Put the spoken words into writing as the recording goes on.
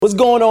What's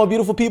going on,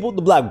 beautiful people?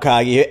 The Black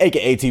Hokage here,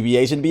 aka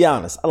TBH, and to be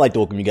honest, I'd like to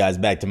welcome you guys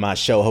back to my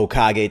show,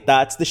 Hokage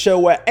Thoughts, the show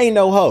where ain't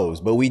no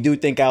hoes, but we do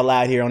think out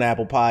loud here on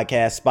Apple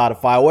Podcasts,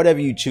 Spotify, whatever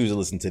you choose to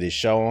listen to this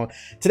show on.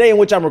 Today in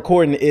which I'm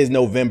recording is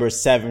November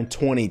 7th,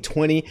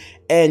 2020,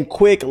 and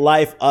quick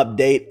life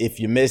update. If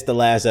you missed the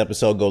last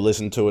episode, go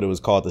listen to it. It was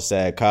called The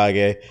Sad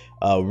Kage.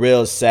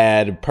 Real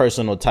sad,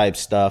 personal type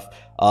stuff.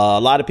 A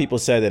lot of people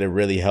said that it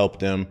really helped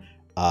them.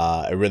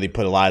 It really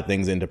put a lot of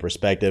things into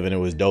perspective, and it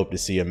was dope to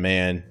see a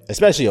man,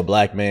 especially a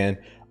black man,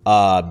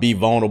 be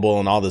vulnerable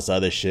and all this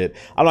other shit.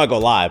 I'm not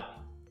gonna lie.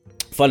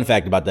 Fun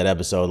fact about that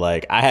episode,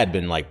 like I had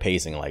been like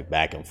pacing like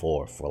back and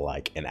forth for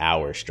like an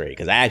hour straight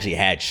because I actually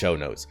had show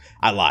notes.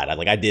 I lied.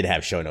 I did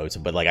have show notes,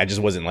 but like I just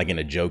wasn't like in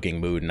a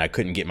joking mood and I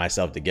couldn't get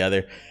myself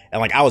together.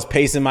 And like I was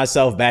pacing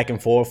myself back and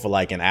forth for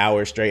like an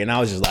hour straight, and I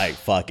was just like,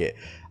 fuck it.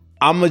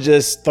 I'm gonna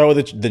just throw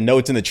the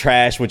notes in the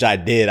trash, which I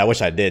did. I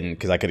wish I didn't,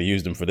 because I could have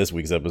used them for this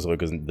week's episode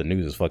because the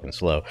news is fucking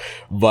slow.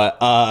 But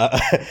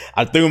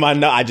I threw my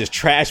note. I just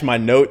trashed my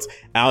notes,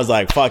 and I was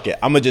like, fuck it.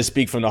 I'm gonna just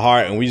speak from the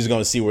heart, and we just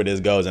gonna see where this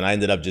goes. And I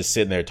ended up just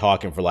sitting there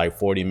talking for like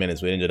 40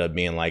 minutes. We ended up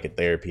being like a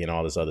therapy and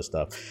all this other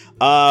stuff.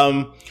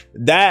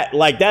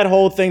 That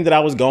whole thing that I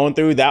was going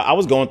through,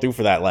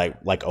 for that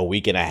like a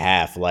week and a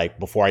half, like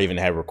before I even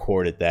had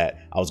recorded that.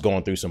 I was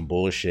going through some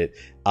bullshit.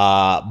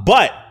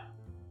 But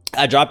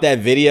I dropped that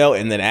video,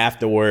 and then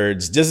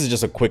afterwards, this is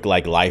just a quick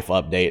like life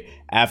update.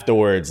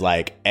 Afterwards,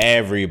 like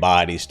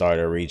everybody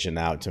started reaching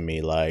out to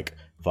me, like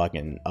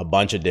fucking a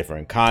bunch of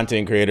different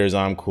content creators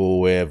I'm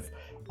cool with.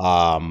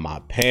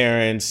 My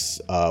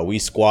parents, we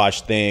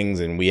squashed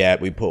things, and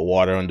we put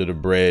water under the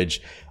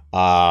bridge.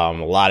 A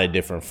lot of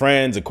different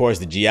friends, of course,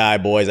 the GI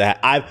boys.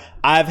 I've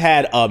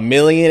had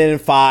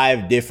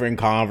 1,000,005 different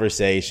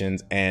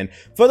conversations, and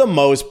for the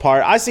most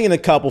part, I seen a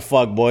couple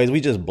fuck boys. We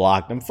just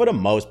blocked them. For the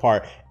most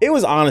part, it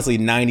was honestly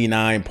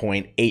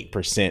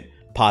 99.8%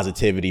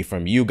 positivity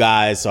from you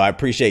guys. So I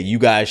appreciate you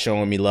guys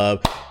showing me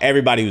love.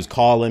 Everybody who's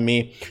calling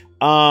me.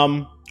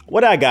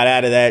 What I got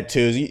out of that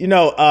too is,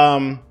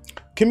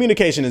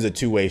 communication is a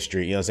two-way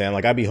street. You know what I'm saying?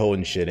 Like I be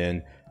holding shit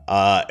in.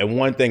 And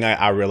one thing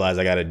I realized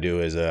I got to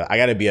do is I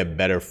got to be a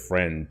better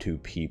friend to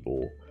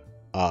people.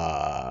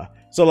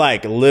 So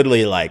like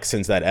literally like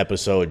since that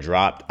episode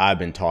dropped, I've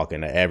been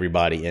talking to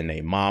everybody and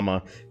their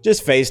mama,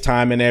 just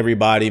FaceTiming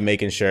everybody,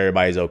 making sure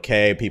everybody's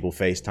okay. People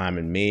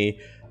FaceTiming me.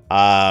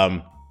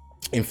 And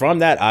from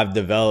that, I've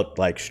developed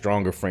like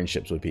stronger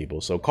friendships with people.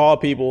 So call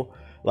people.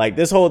 Like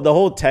the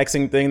whole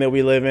texting thing that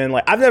we live in.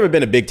 Like I've never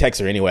been a big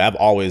texter anyway. I've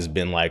always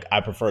been like, I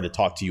prefer to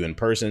talk to you in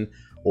person.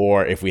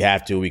 Or if we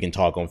have to, we can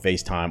talk on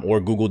FaceTime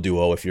or Google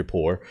Duo if you're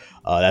poor.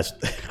 That's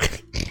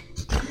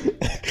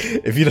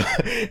if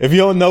you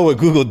don't know what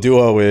Google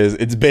Duo is,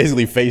 it's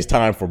basically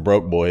FaceTime for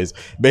broke boys.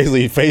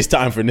 Basically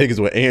FaceTime for niggas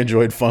with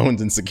Android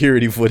phones and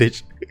security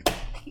footage.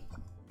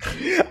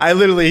 I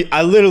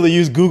literally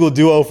use Google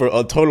Duo for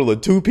a total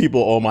of 2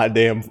 people on my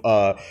damn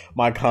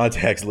my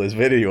contacts list.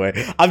 But anyway,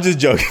 I'm just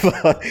joking.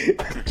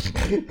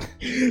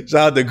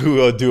 Shout out to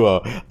Google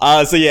Duo.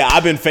 So yeah,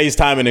 I've been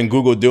FaceTiming and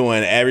Google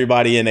doing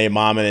everybody and their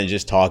mama and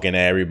just talking to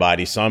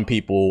everybody. Some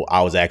people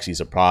I was actually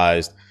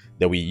surprised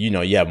that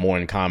you have more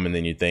in common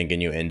than you think,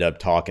 and you end up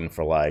talking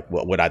for like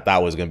what I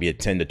thought was going to be a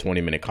 10 to 20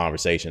 minute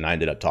conversation. I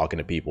ended up talking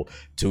to people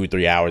 2 or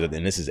 3 hours,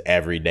 and this is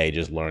every day,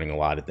 just learning a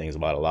lot of things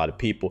about a lot of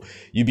people.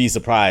 You'd be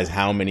surprised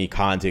how many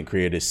content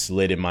creators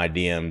slid in my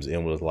DMs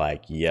and was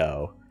like,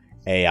 yo,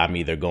 hey, I'm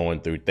either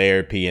going through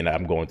therapy and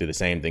I'm going through the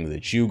same things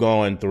that you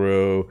going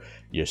through.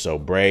 You're so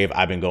brave.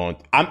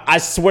 I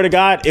swear to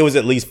God, it was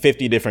at least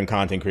 50 different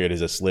content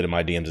creators that slid in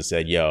my DMs and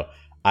said, yo,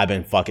 I've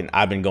been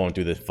going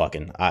through this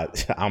fucking, I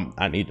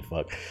need to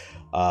fuck.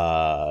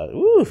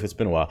 It's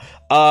been a while.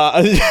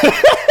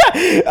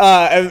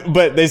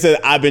 But they said,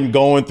 I've been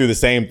going through the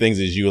same things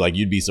as you. Like,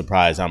 you'd be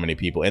surprised how many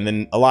people. And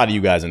then a lot of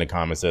you guys in the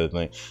comments said the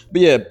thing.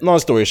 But yeah, long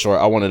story short,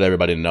 I wanted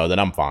everybody to know that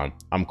I'm fine.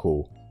 I'm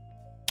cool.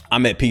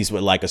 I'm at peace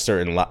with like a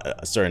certain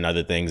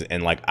other things.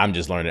 And like, I'm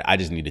just learning, I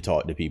just need to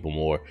talk to people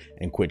more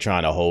and quit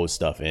trying to hold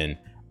stuff in.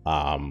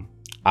 I'm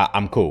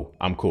cool.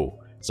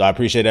 So I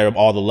appreciate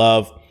all the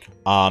love.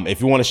 If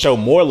you want to show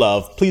more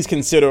love, please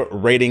consider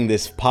rating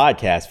this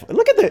podcast.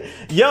 Look at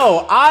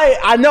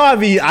I know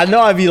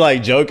I be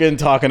like joking,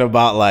 talking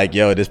about like,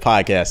 yo, this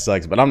podcast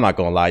sucks, but I'm not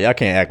gonna lie, y'all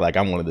can't act like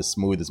I'm one of the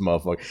smoothest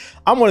motherfuckers.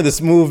 I'm one of the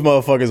smooth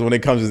motherfuckers when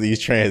it comes to these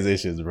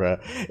transitions, bro.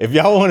 If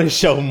y'all want to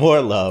show more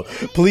love,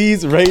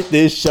 please rate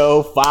this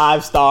show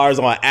 5 stars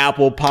on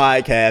Apple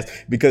Podcasts,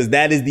 because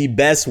that is the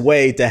best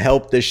way to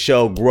help the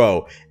show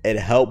grow. It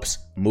helps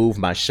move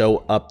my show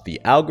up the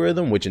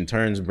algorithm, which in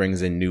turn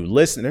brings in new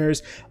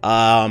listeners,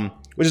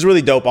 which is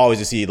really dope always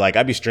to see. Like,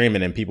 I be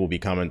streaming and people be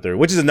coming through,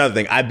 which is another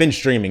thing. I've been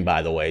streaming,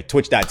 by the way,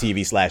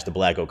 twitch.tv/the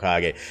Black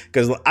Hokage,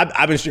 because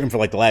I've been streaming for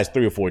like the last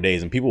 3 or 4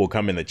 days, and people will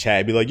come in the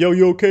chat, be like, yo,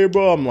 you okay,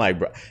 bro? I'm like,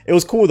 bro, it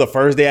was cool the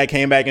first day I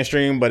came back and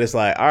streamed, but it's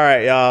like, all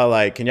right, y'all,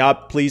 like, can y'all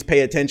please pay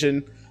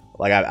attention?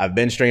 Like, I've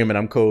been streaming.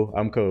 I'm cool.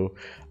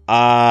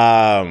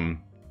 I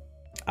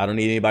don't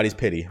need anybody's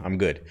pity. I'm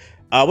good.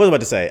 What was I about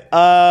to say?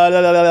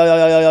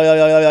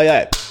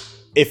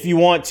 if you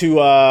want to,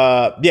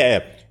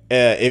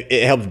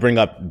 it helps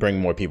bring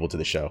more people to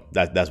the show.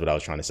 That's what I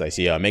was trying to say.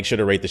 So yeah, make sure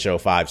to rate the show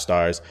 5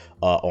 stars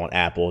on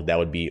Apple. That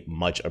would be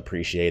much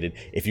appreciated.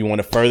 If you want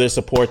to further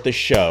support the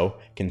show,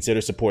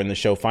 consider supporting the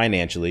show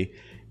financially.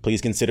 Please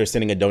consider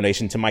sending a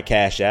donation to my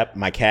Cash App.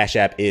 My Cash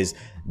App is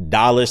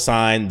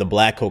 $ the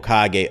Black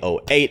Hokage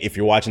 08. If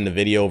you're watching the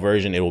video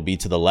version, it will be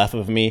to the left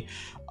of me.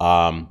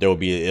 There will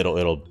be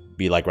it'll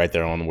be like right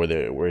there on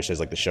where it says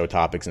like the show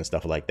topics and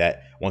stuff like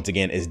that. Once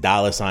again, it's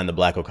 $ the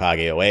Black Hokage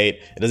 08.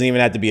 It doesn't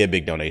even have to be a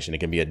big donation. It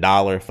can be $1,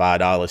 $5,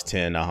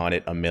 $10,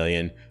 100, a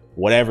million.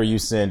 Whatever you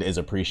send is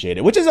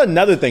appreciated. Which is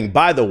another thing,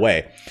 by the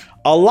way.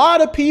 A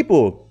lot of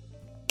people.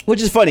 Which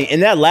is funny,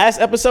 in that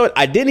last episode,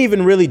 I didn't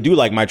even really do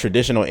like my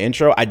traditional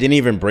intro. I didn't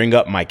even bring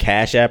up my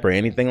Cash App or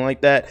anything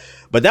like that.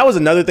 But that was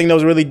another thing that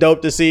was really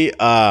dope to see.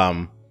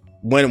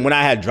 When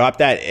I had dropped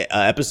that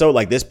episode,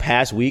 like this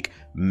past week,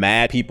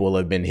 mad people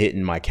have been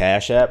hitting my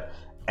Cash App.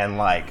 And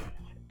like,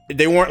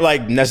 they weren't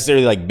like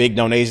necessarily like big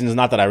donations.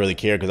 Not that I really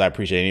care because I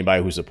appreciate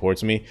anybody who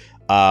supports me.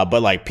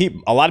 But like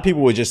a lot of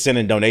people were just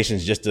sending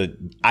donations just to,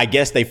 I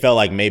guess they felt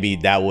like maybe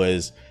that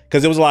was,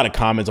 because there was a lot of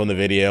comments on the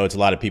video. It's a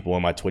lot of people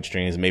on my Twitch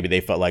streams. Maybe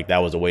they felt like that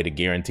was a way to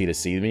guarantee to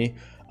see me.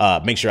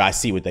 Make sure I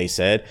see what they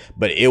said.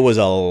 But it was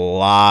a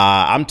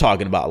lot. I'm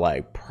talking about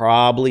like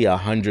probably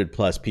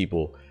 100+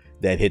 people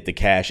that hit the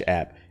Cash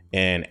App.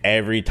 And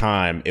every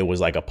time it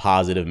was like a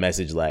positive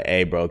message like,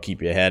 hey, bro,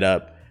 keep your head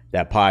up.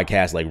 That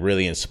podcast like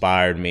really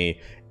inspired me.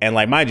 And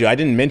like, mind you, I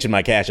didn't mention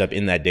my Cash App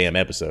in that damn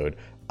episode.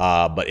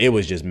 But it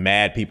was just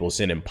mad people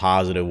sending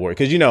positive words.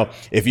 Because, you know,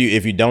 if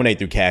you donate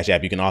through Cash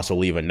App, you can also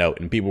leave a note.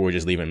 And people were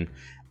just leaving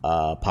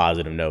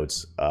positive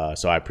notes.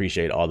 So I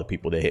appreciate all the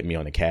people that hit me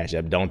on the Cash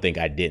App. Don't think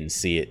I didn't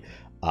see it.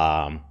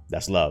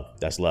 That's love.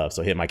 That's love.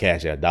 So hit my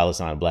Cash App,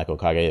 $ Black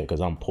Hokage, because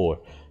I'm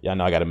poor. Y'all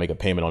know I got to make a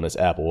payment on this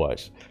Apple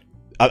Watch.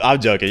 I'm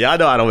joking. Y'all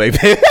know I don't make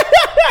payments.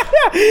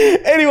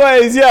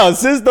 Anyways, yo,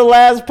 since the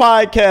last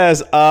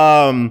podcast,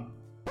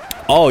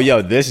 oh,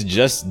 yo,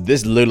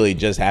 this literally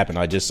just happened.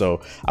 I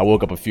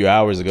woke up a few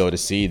hours ago to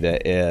see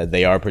that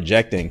they are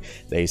projecting.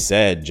 They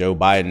said Joe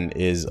Biden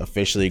is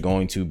officially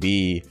going to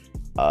be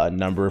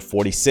number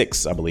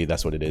 46. I believe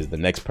that's what it is. The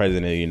next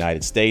president of the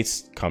United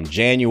States come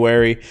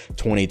January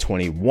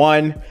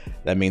 2021.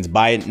 That means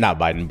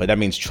that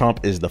means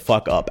Trump is the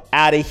fuck up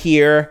out of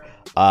here.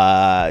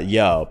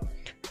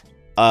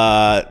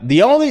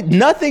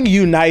 Nothing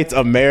unites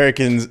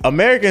Americans.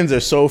 Americans are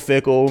so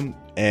fickle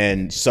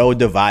and so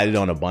divided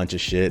on a bunch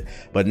of shit,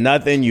 but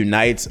nothing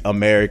unites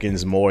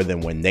Americans more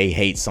than when they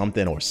hate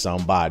something or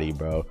somebody,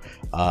 bro.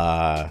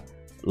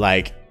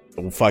 Like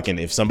fucking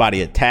if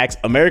somebody attacks,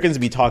 Americans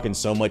be talking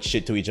so much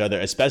shit to each other,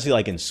 especially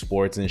like in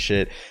sports and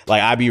shit.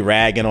 Like I be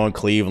ragging on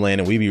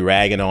Cleveland and we be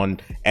ragging on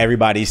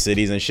everybody's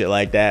cities and shit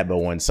like that, but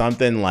when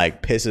something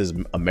like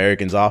pisses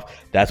Americans off,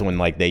 that's when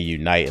like they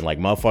unite. And like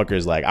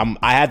motherfuckers, like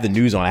I had the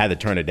news on. I had to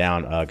turn it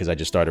down because I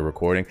just started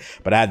recording,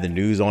 but I had the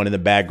news on in the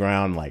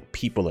background. Like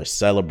people are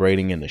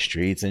celebrating in the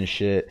streets and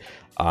shit.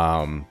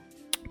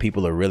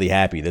 People are really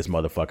happy this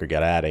motherfucker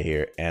got out of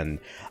here. And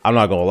I'm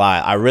not gonna lie,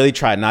 I really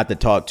try not to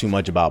talk too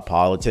much about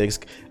politics.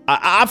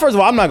 First of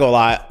all, I'm not gonna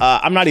lie,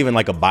 I'm not even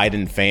like a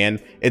Biden fan.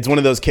 It's one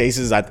of those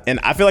cases, and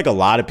I feel like a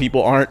lot of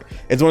people aren't.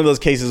 It's one of those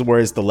cases where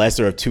it's the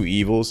lesser of two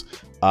evils.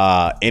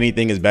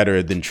 Anything is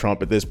better than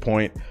Trump at this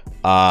point.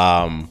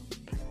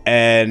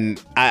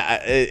 And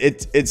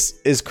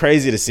it's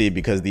crazy to see,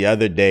 because the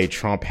other day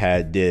Trump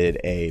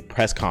did a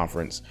press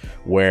conference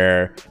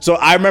where, so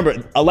I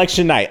remember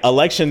election night, it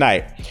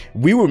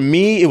was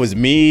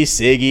me,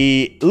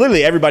 Siggy,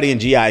 literally everybody in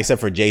GI except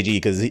for JG,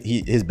 because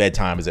his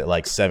bedtime is at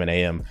like 7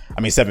 p.m.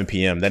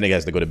 That nigga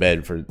has to go to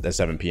bed at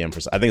 7 p.m.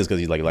 I think it's because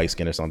he's like light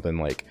skinned or something,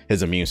 like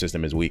his immune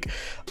system is weak.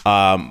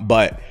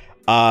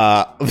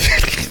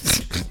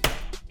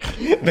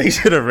 Make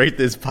sure to rate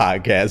this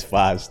podcast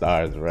 5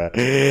 stars, bro.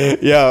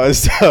 Yo,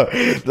 so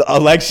the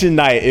election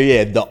night,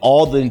 yeah,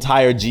 the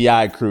entire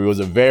GI crew, it was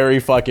a very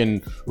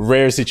fucking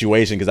rare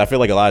situation, because I feel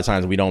like a lot of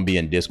times we don't be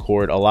in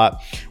Discord a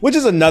lot, which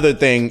is another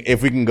thing.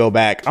 If we can go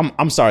back,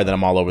 I'm sorry that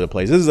I'm all over the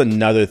place. This is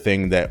another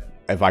thing that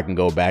if I can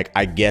go back,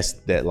 I guess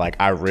that like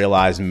I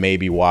realized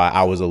maybe why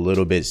I was a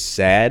little bit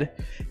sad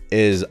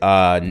is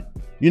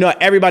you know,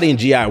 everybody in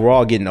GI, we're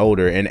all getting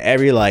older, and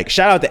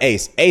shout out to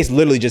Ace. Ace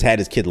literally just had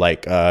his kid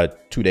like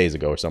 2 days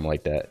ago or something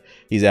like that.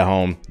 He's at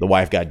home. The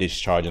wife got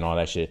discharged and all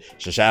that shit.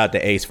 So shout out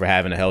to Ace for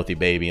having a healthy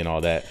baby and all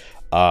that.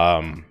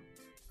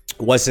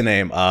 What's the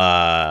name?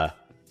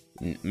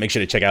 Make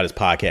sure to check out his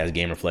podcast,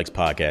 Gamer Flex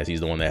Podcast. He's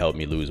the one that helped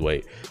me lose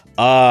weight.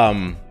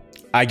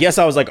 I guess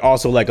I was like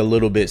also like a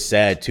little bit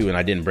sad too, and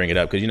I didn't bring it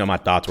up because, you know, my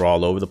thoughts were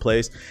all over the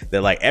place.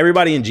 That like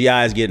everybody in GI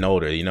is getting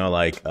older, you know,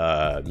 like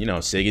you know,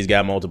 Siggy's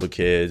got multiple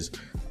kids,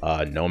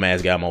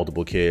 Nomad's got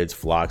multiple kids,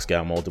 Flock's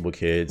got multiple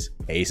kids,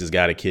 Ace has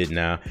got a kid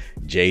now,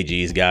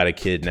 JG's got a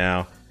kid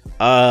now.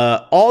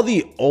 All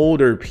the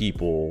older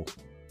people,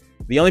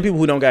 the only people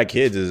who don't got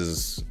kids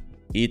is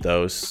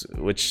Ethos,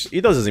 which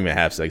Ethos doesn't even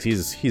have sex.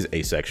 He's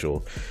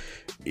asexual.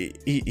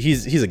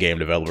 He's a game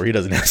developer. He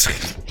doesn't have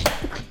sex.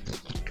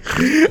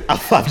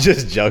 I'm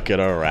just joking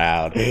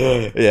around.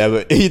 Yeah,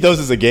 but he knows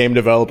he's a game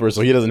developer,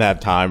 so he doesn't have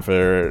time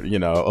for, you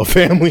know, a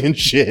family and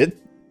shit.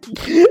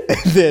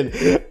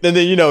 And then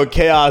you know,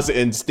 Chaos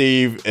and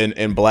Steve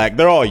and Black,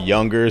 they're all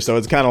younger, so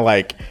it's kind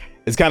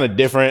of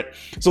different.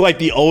 So like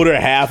the older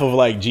half of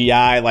like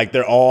GI, like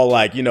they're all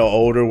like, you know,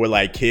 older with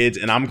like kids,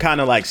 and I'm kind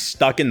of like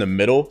stuck in the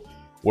middle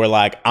where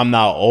like I'm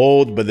not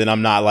old, but then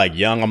I'm not like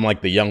young. I'm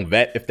like the young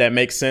vet, if that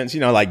makes sense, you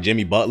know, like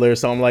Jimmy Butler or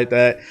something like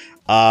that.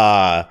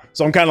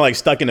 So I'm kind of like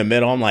stuck in the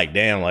middle. I'm like,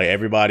 damn, like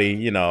everybody,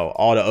 you know,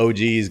 all the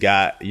OGs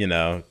got, you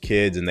know,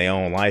 kids and their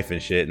own life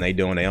and shit, and they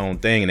doing their own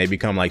thing, and they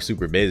become like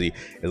super busy.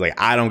 It's like,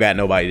 I don't got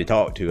nobody to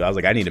talk to. I was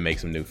like, I need to make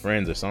some new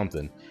friends or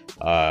something.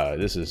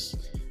 This is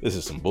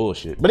some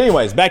bullshit. But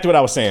anyways, back to what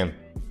I was saying.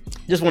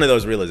 Just one of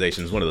those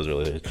realizations. What was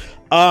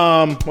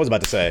I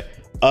about to say?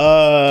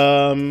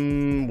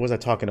 What was I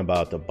talking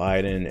about? The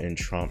Biden and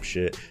Trump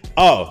shit.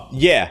 Oh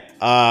yeah.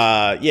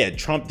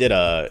 Trump did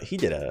a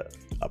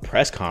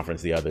press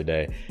conference the other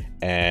day,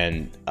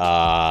 and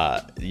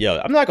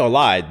I'm not gonna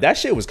lie, that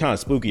shit was kind of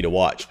spooky to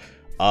watch.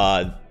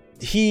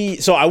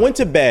 So I went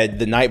to bed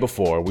the night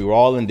before. We were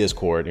all in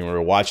Discord and we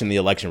were watching the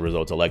election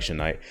results, election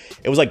night.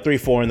 It was like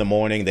 3-4 in the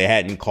morning. They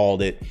hadn't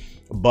called it,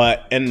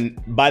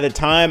 and by the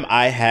time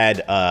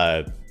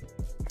I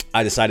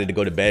decided to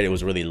go to bed, it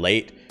was really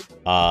late.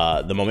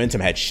 The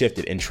momentum had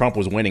shifted and Trump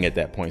was winning at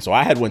that point. So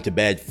I had went to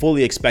bed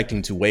fully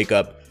expecting to wake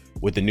up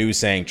with the news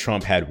saying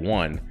Trump had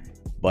won.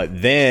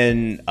 But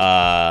then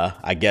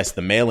I guess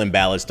the mail-in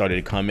ballots started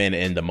to come in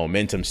and the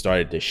momentum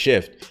started to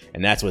shift.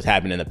 And that's what's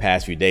happened in the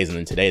past few days. And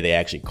then today they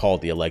actually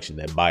called the election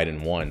that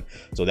Biden won.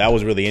 So that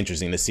was really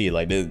interesting to see.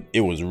 Like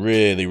it was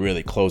really,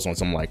 really close on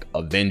some like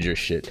Avenger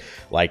shit.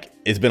 Like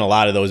it's been a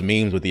lot of those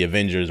memes with the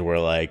Avengers where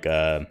like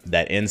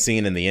that end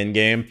scene in the end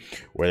game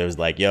where it was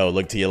like, yo,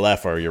 look to your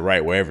left or your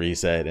right, wherever he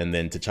said. And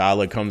then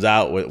T'Challa comes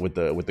out with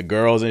the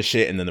girls and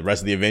shit. And then the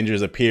rest of the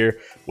Avengers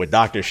appear with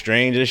Doctor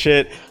Strange and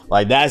shit.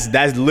 Like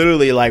that's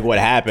literally like what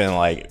happened.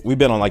 Like we've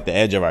been on like the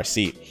edge of our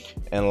seat,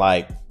 and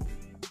like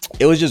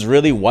it was just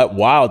really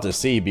wild to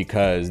see,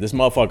 because this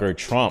motherfucker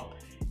Trump,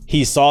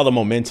 he saw the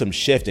momentum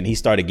shift and he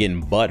started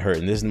getting butthurt,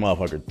 and this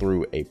motherfucker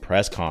threw a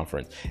press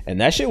conference, and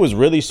that shit was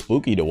really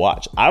spooky to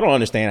watch. I don't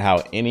understand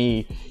how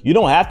you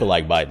don't have to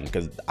like Biden,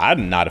 because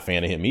I'm not a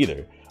fan of him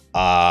either.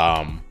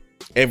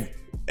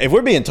 If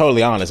we're being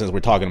totally honest, since we're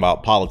talking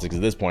about politics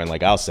at this point,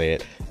 like I'll say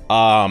it,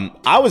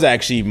 I was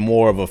actually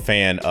more of a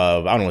fan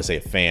of, I don't want to say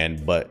a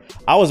fan, but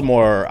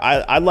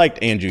I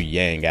liked Andrew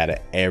Yang out of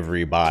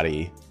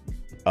everybody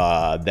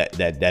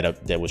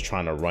that was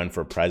trying to run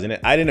for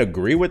president. I didn't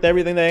agree with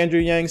everything that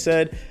Andrew Yang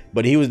said,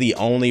 but he was the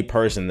only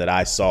person that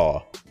I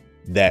saw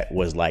that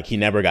was like, he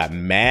never got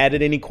mad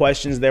at any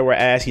questions that were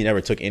asked. He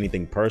never took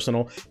anything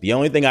personal. The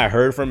only thing I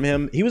heard from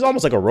him, he was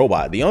almost like a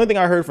robot. The only thing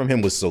I heard from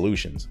him was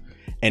solutions.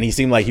 And he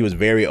seemed like he was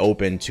very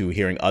open to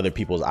hearing other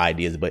people's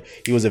ideas, but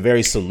he was a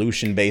very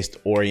solution-based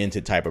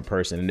oriented type of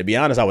person. And to be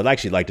honest, I would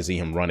actually like to see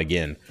him run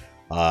again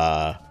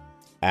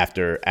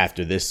after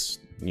this,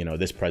 you know,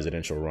 this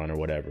presidential run or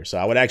whatever. So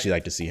I would actually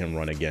like to see him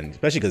run again,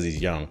 especially because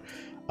he's young.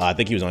 I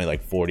think he was only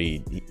like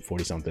 40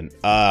 something.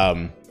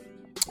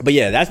 But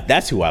yeah,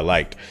 that's who I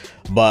liked.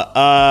 But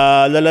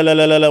what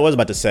was I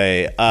about to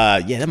say?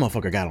 Yeah, that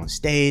motherfucker got on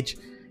stage.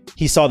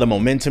 He saw the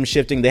momentum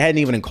shifting. They hadn't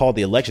even called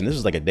the election. This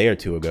was like a day or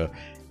two ago.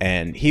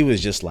 And he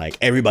was just like,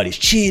 everybody's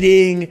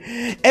cheating.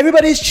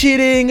 Everybody's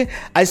cheating.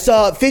 I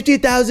saw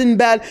 50,000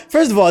 ballots.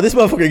 First of all, this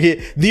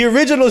motherfucker, the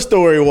original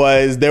story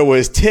was there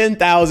was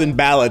 10,000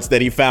 ballots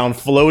that he found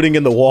floating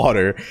in the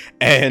water.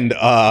 And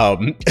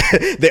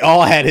they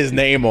all had his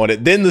name on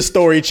it. Then the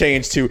story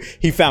changed to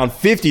he found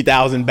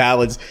 50,000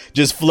 ballots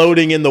just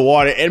floating in the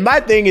water. And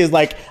my thing is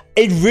like,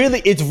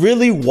 it's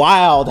really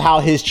wild how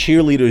his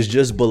cheerleaders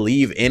just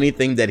believe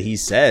anything that he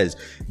says,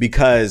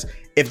 because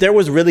if there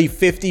was really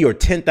 50 or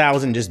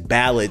 10,000 just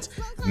ballots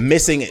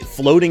missing,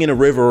 floating in a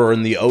river or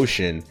in the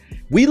ocean,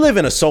 we live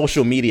in a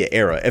social media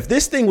era. If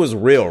this thing was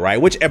real, right?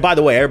 Which, by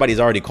the way,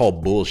 everybody's already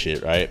called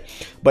bullshit, right?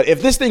 But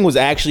if this thing was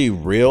actually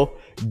real,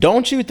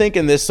 don't you think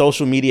in this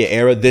social media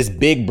era, this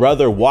Big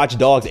Brother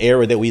watchdogs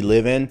era that we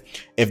live in,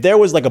 if there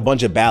was like a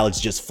bunch of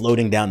ballots just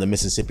floating down the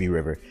Mississippi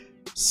River,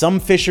 some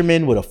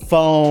fisherman with a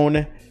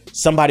phone,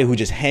 somebody who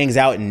just hangs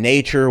out in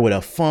nature with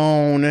a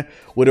phone,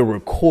 with a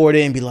recorder,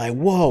 and be like,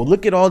 whoa,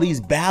 look at all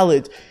these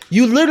ballots.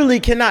 You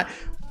literally cannot.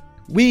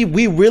 We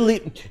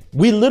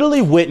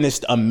literally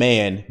witnessed a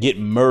man get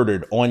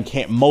murdered on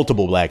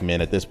multiple black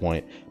men at this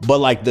point. But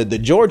like the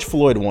George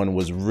Floyd one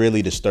was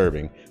really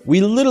disturbing.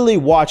 We literally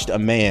watched a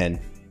man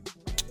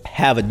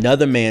have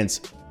another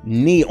man's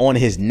knee on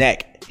his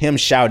neck, him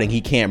shouting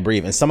he can't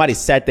breathe, and somebody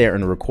sat there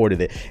and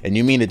recorded it. And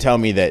you mean to tell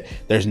me that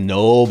there's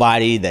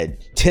nobody,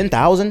 that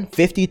 10,000,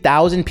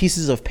 50,000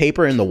 pieces of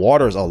paper in the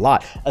water is a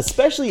lot,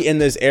 especially in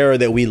this era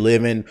that we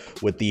live in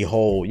with the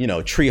whole, you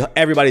know,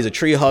 everybody's a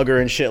tree hugger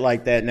and shit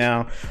like that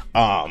now.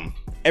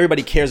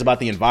 Everybody cares about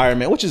the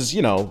environment, which is,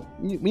 you know,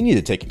 we need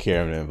to take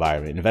care of the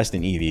environment, invest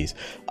in EVs.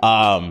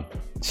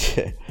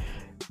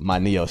 My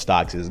Neo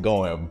stocks is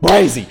going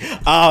crazy.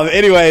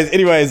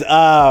 Anyways, what was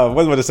I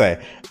going to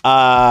say?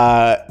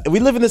 We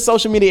live in this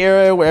social media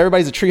era where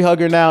everybody's a tree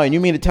hugger now, and you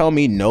mean to tell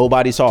me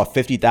nobody saw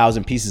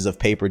 50,000 pieces of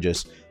paper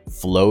just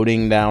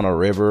floating down a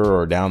river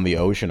or down the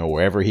ocean or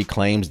wherever he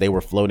claims they were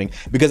floating?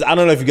 Because I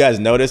don't know if you guys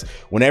noticed,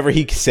 whenever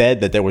he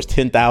said that there was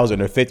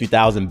 10,000 or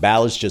 50,000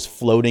 ballots just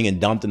floating and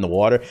dumped in the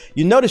water,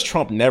 you notice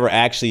Trump never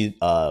actually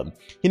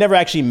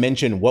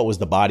mentioned what was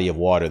the body of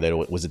water.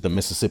 That was it the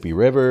Mississippi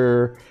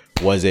River?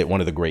 Was it one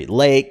of the Great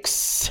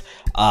Lakes?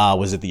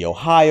 Was it the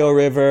Ohio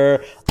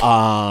River?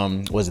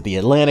 Was it the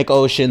Atlantic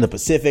Ocean, the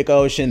Pacific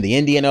Ocean, the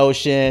Indian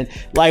Ocean?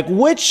 Like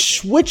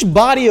which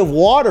body of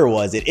water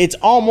was it? It's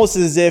almost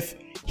as if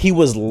he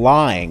was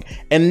lying.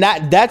 And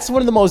that's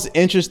one of the most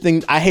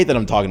interesting. I hate that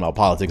I'm talking about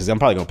politics because I'm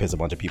probably gonna piss a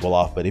bunch of people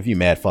off, but if you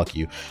mad, fuck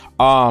you.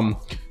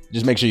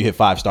 Just make sure you hit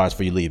 5 stars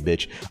before you leave,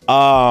 bitch.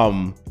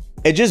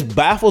 It just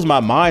baffles my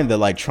mind that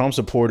like Trump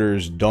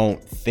supporters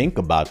don't think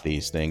about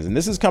these things. And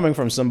this is coming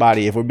from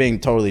somebody, if we're being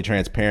totally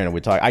transparent and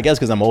we talk, I guess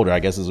because I'm older, I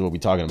guess this is what we're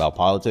talking about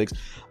politics.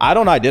 I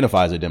don't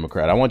identify as a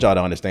Democrat. I want y'all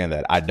to understand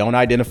that. I don't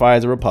identify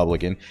as a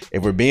Republican.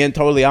 If we're being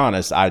totally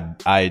honest,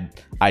 I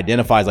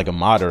identify as like a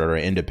moderate or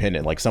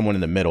independent, like someone in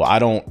the middle. I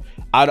don't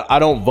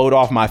vote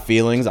off my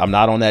feelings. I'm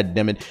not on that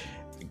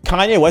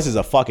Kanye West is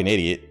a fucking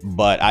idiot,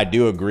 but I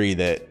do agree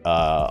that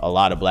a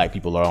lot of black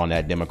people are on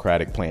that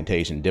Democratic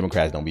plantation.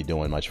 Democrats don't be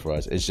doing much for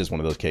us. It's just one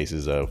of those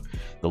cases of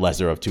the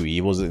lesser of two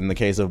evils in the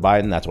case of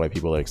Biden. That's why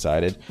people are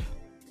excited.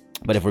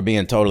 But if we're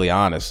being totally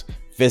honest,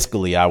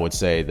 fiscally, I would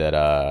say that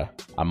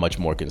I'm much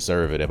more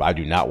conservative. I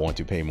do not want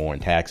to pay more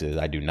in taxes.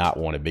 I do not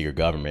want a bigger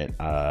government.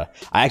 I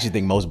actually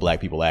think most black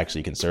people are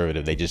actually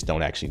conservative. They just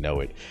don't actually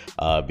know it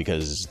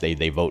because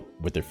they vote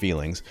with their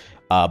feelings.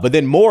 But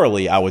then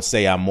morally, I would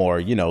say I'm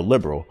more,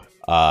 liberal.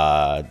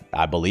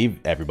 I believe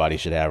everybody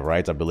should have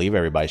rights. I believe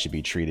everybody should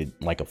be treated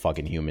like a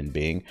fucking human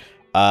being.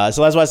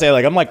 So that's why I say,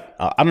 I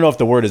don't know if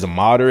the word is a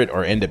moderate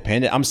or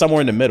independent. I'm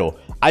somewhere in the middle.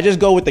 I just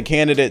go with the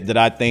candidate that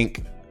I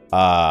think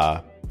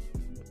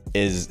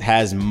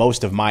has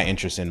most of my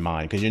interests in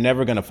mind, because you're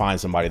never going to find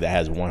somebody that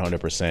has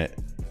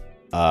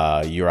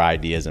 100% your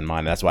ideas in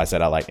mind. That's why I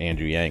said I like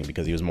Andrew Yang,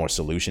 because he was more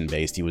solution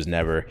based.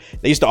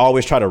 They used to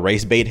always try to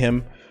race bait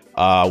him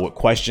with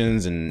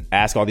questions and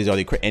ask all these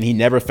other, and he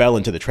never fell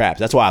into the traps.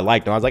 That's why I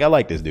liked him. I was like, I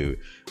like this dude.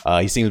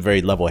 He seems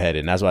very level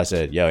headed, and that's why I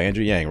said, yo,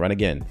 Andrew Yang, run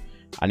again.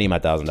 I need my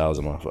 $1,000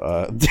 a month.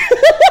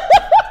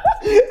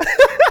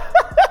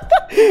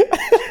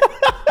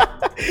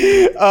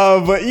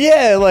 But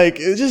yeah, like,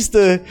 it's just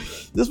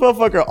this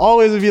motherfucker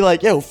always would be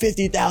like, yo,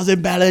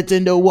 50,000 ballots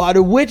in the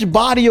water. Which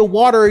body of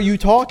water are you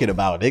talking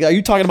about? Are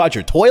you talking about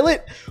your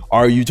toilet?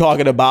 Are you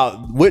talking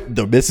about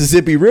the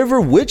Mississippi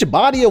River? Which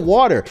body of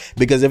water?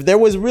 Because if there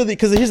was really,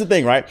 because here's the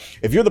thing, right?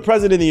 If you're the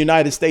president of the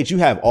United States, you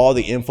have all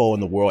the info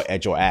in the world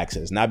at your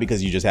access. Not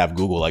because you just have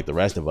Google like the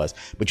rest of us,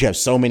 but you have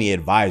so many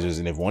advisors.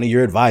 And if one of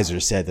your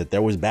advisors said that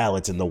there was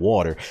ballots in the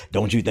water,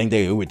 don't you think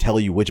they would tell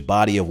you which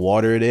body of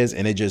water it is?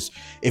 And it just,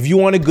 if you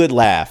want a good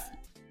laugh,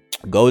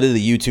 go to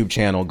the YouTube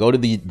channel, go to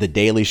the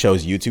Daily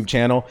Show's YouTube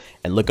channel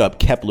and look up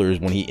Kepler's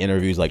when he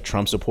interviews like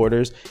Trump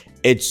supporters.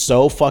 It's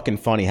so fucking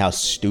funny how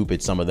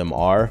stupid some of them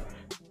are.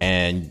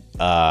 And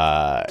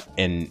but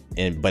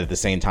at the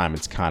same time,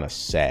 it's kind of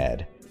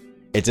sad.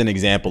 It's an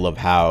example of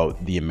how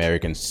the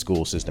American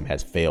school system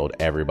has failed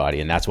everybody.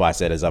 And that's why I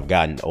said, as I've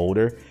gotten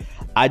older,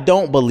 I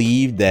don't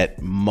believe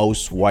that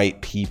most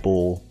white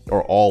people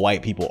or all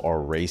white people are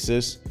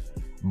racist.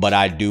 But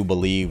I do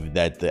believe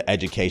that the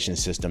education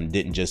system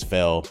didn't just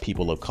fail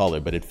people of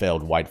color, but it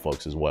failed white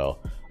folks as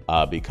well.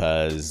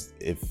 Because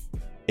if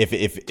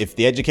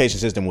the education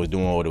system was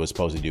doing what it was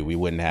supposed to do, we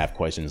wouldn't have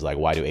questions like,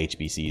 why do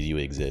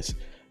HBCUs exist?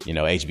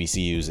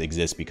 HBCUs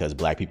exist because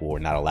black people were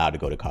not allowed to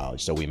go to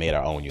college, so we made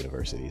our own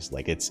universities.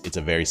 Like, it's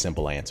a very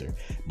simple answer,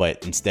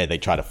 but instead they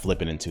try to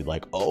flip it into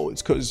like, oh,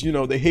 it's because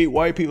they hate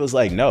white people. It's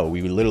like, no,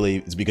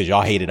 it's because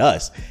y'all hated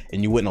us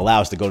and you wouldn't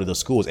allow us to go to those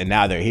schools, and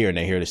now they're here and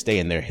they're here to stay,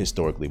 and they're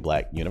historically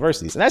black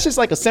universities. And that's just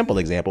like a simple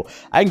example.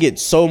 I can get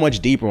so much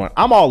deeper on.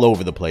 I'm all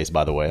over the place,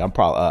 by the way. I'm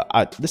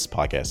probably this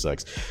podcast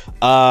sucks.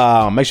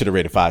 Make sure to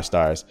rate it 5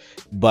 stars,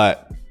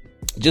 but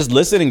just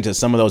listening to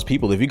some of those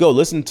people, if you go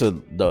listen to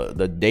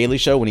the Daily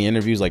Show when he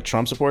interviews like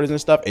Trump supporters and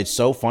stuff, it's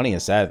so funny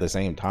and sad at the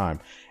same time.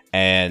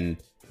 And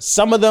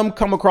some of them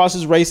come across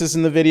as racist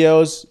in the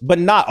videos, but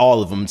not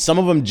all of them. Some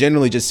of them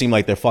generally just seem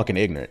like they're fucking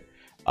ignorant.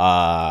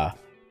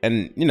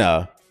 And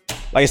like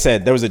I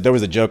said, there was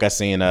a joke I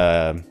seen.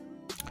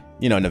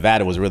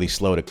 Nevada was really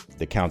slow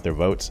to count their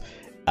votes.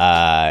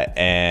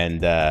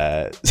 And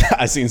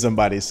I seen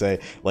somebody say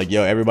like,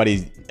 yo,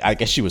 everybody, I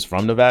guess she was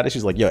from Nevada.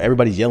 She's like, yo,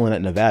 everybody's yelling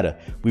at Nevada.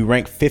 We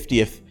rank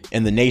 50th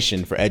in the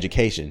nation for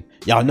education.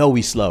 Y'all know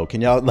we slow.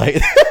 Can y'all like,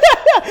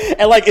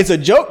 and like, it's a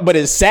joke, but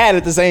it's sad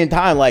at the same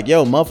time. Like,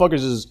 yo,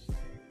 motherfuckers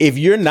if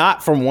you're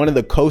not from one of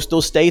the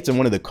coastal states and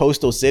one of the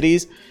coastal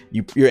cities,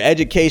 your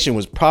education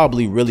was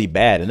probably really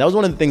bad. And that was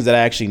one of the things that I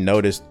actually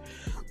noticed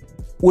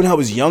when I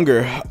was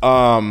younger.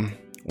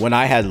 When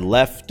I had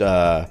left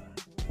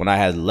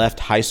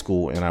high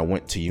school and I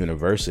went to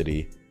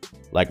university,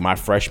 like my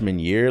freshman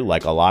year,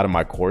 like a lot of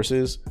my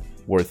courses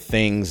were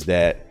things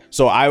that,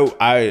 so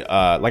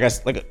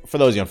like for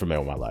those of you unfamiliar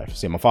with my life,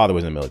 see, my father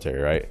was in the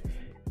military, right?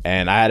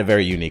 And I had a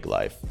very unique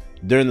life.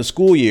 During the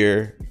school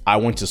year, I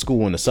went to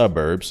school in the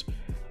suburbs,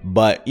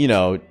 but you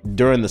know,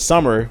 during the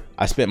summer,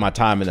 I spent my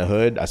time in the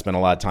hood. I spent a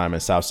lot of time in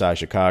Southside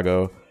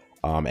Chicago,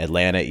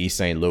 Atlanta, East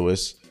St.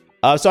 Louis.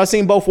 So I've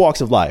seen both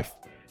walks of life.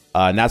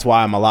 And that's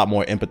why I'm a lot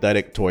more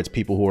empathetic towards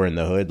people who are in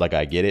the hood. Like,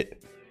 I get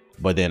it.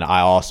 But then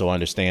I also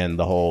understand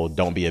the whole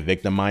don't be a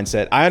victim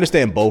mindset. I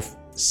understand both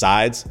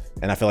sides.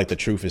 And I feel like the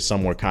truth is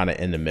somewhere kind of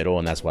in the middle.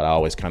 And that's what I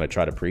always kind of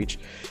try to preach.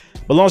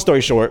 But long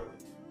story short,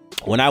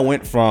 when I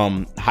went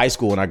from high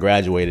school and I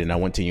graduated and I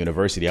went to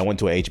university, I went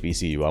to a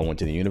HBCU. I went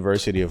to the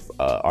University of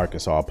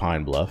Arkansas,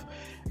 Pine Bluff.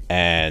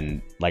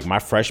 And like my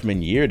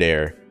freshman year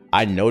there,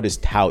 I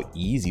noticed how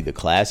easy the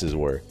classes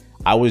were.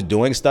 I was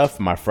doing stuff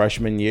my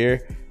freshman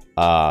year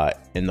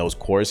in those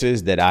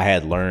courses that I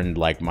had learned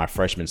like my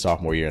freshman,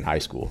 sophomore year in high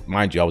school.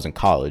 Mind you, I was in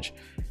college,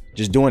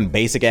 just doing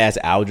basic ass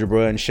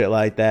algebra and shit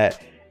like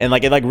that. And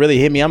like, it like really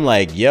hit me. I'm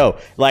like, yo,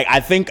 like,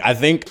 I think I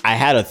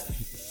had a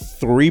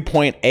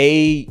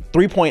 3.8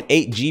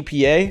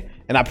 GPA,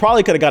 and I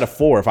probably could have got a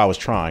 4 if I was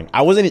trying.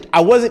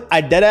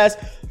 I dead ass.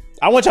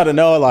 I want y'all to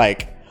know,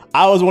 like,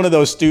 I was one of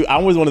those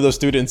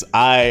students.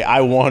 I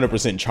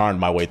 100% charmed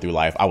my way through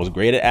life. I was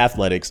great at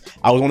athletics.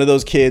 I was one of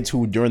those kids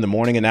who, during the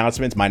morning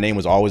announcements, my name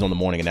was always on the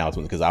morning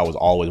announcements because I was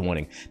always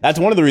winning. That's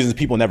one of the reasons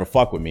people never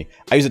fuck with me.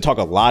 I used to talk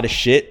a lot of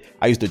shit.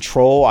 I used to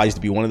troll. I used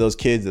to be one of those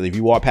kids that if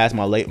you walk past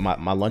my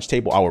lunch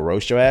table, I would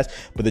roast your ass.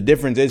 But the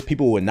difference is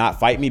people would not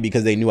fight me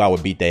because they knew I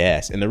would beat their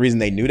ass. And the reason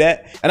they knew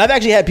that, and I've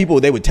actually had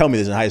people, they would tell me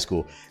this in high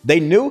school. They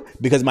knew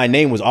because my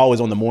name was always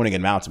on the morning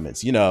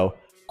announcements. You know,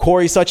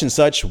 Corey such and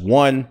such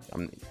won,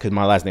 because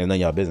my last name is none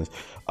of y'all business.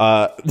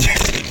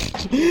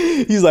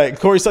 He's like,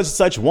 Corey such and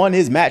such won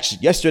his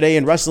match yesterday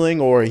in wrestling,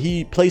 or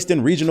he placed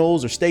in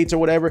regionals or states or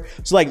whatever.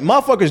 So like,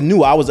 motherfuckers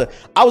knew I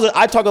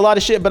talk a lot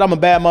of shit, but I'm a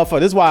bad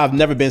motherfucker. This is why I've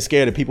never been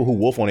scared of people who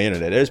wolf on the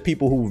internet. There's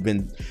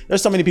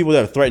so many people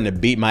that have threatened to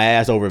beat my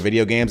ass over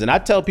video games. And I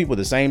tell people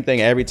the same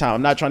thing every time.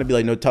 I'm not trying to be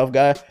like no tough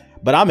guy,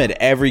 but I'm at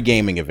every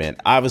gaming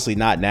event. Obviously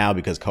not now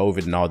because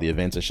COVID and all the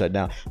events are shut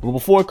down. But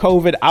before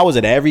COVID, I was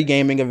at every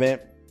gaming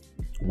event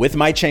with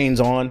my chains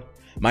on.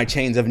 My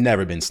chains have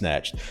never been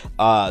snatched.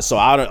 So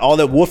all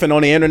the woofing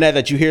on the internet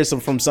that you hear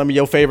from some of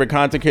your favorite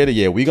content creators,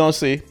 yeah, we gonna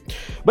see.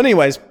 But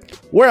anyways,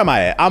 where am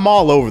I at? I'm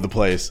all over the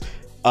place.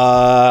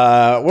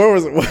 What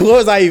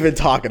was I even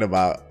talking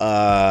about?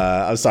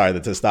 I'm sorry,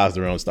 the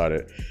testosterone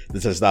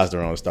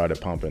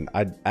started pumping.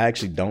 I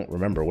actually don't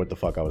remember what the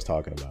fuck I was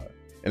talking about.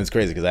 And it's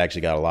crazy because I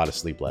actually got a lot of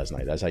sleep last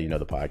night. That's how you know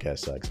the podcast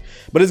sucks.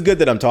 But it's good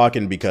that I'm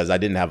talking because I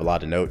didn't have a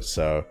lot of notes.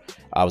 So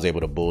I was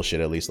able to bullshit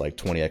at least like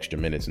 20 extra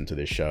minutes into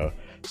this show.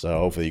 So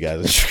hopefully you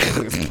guys,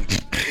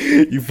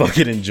 you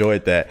fucking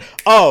enjoyed that.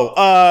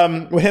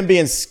 With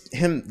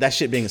that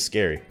shit being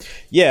scary.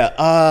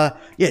 Yeah.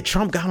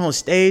 Trump got on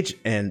stage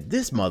and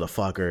this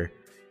motherfucker,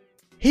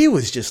 he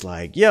was just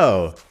like,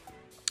 yo,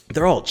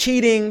 they're all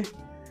cheating.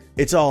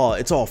 It's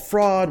all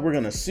fraud. We're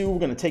going to sue. We're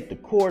going to take to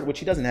court, which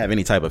he doesn't have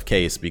any type of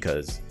case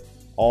because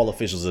all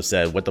officials have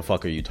said, what the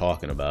fuck are you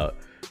talking about?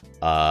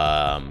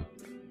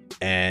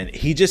 And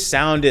he just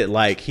sounded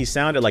like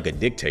a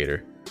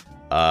dictator.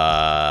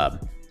 I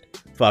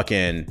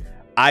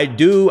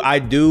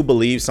do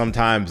believe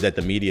sometimes that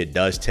the media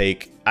does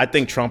I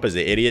think Trump is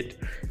an idiot.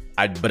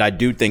 But I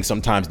do think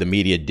sometimes the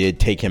media did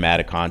take him out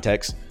of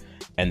context.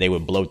 And they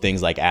would blow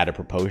things like out of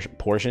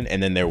proportion.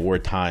 And then there were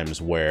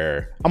times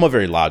where, I'm a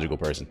very logical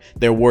person.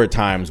 There were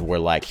times where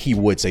like he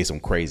would say some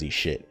crazy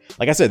shit.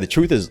 Like I said, the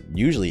truth is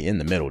usually in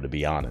the middle, to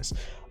be honest.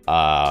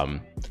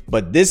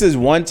 But this is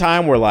one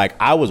time where like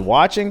I was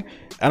watching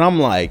and I'm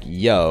like,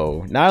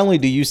 yo, not only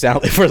do you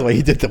sound like, first of all,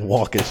 he did the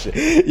walk of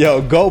shit.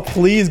 Yo,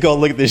 please go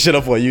look this shit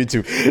up on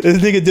YouTube. This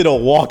nigga did a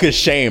walk of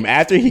shame.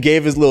 After he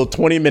gave his little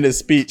 20-minute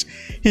speech,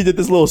 he did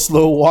this little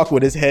slow walk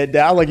with his head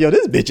down. Like, yo,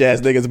 this bitch ass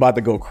nigga's about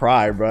to go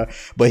cry, bro.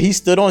 But he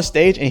stood on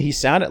stage and he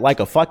sounded like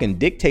a fucking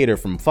dictator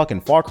from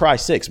fucking Far Cry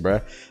 6, bro.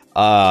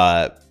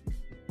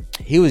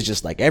 He was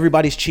just like,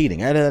 everybody's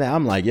cheating.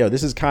 I'm like, yo,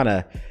 this is kind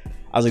of,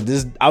 I was like,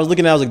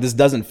 this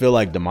doesn't feel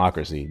like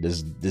democracy.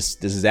 This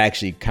is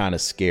actually kind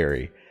of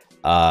scary.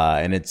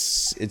 And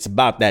it's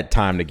about that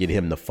time to get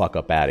him the fuck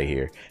up out of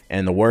here.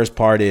 And the worst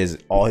part is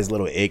all his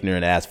little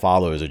ignorant ass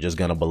followers are just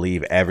going to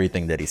believe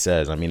everything that he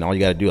says. I mean, all you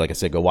got to do, like I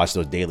said, go watch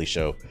those Daily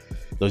Show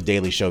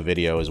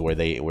videos where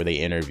they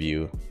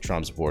interview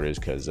Trump supporters.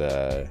 Cause,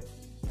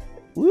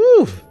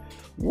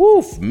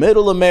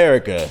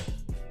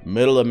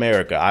 middle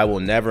America. I will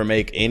never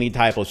make any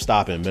type of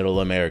stop in middle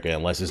America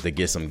unless it's to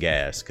get some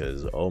gas,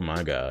 because oh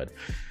my god.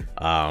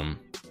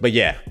 But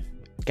yeah,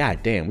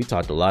 god damn, we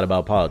talked a lot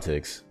about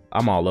politics.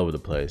 I'm all over the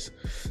place.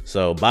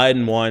 So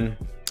Biden won.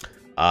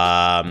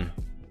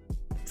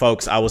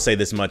 Folks, I will say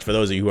this much. For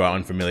those of you who are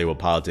unfamiliar with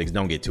politics,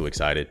 don't get too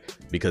excited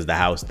because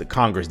the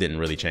Congress didn't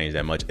really change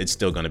that much. It's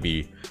still going to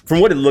be, from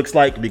what it looks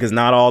like, because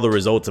not all the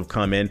results have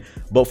come in,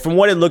 but from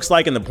what it looks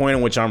like and the point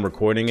in which I'm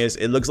recording is,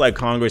 it looks like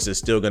Congress is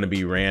still going to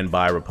be ran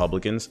by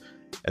Republicans.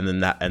 and then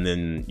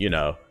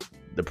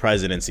the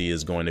presidency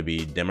is going to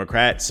be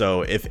Democrat.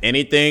 So if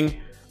anything,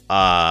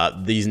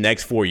 these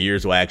next 4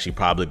 years will actually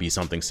probably be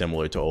something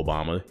similar to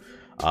Obama.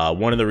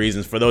 One of the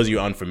reasons, for those of you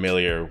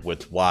unfamiliar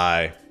with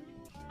why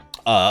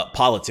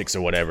politics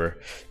or whatever,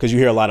 because you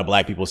hear a lot of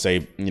black people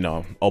say,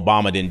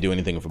 Obama didn't do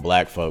anything for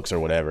black folks or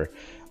whatever.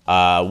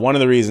 One of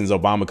the reasons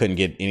Obama couldn't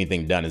get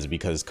anything done is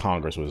because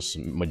Congress was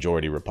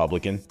majority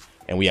Republican,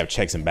 and we have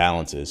checks and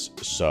balances.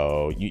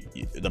 So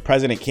the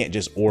president can't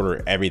just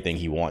order everything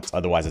he wants.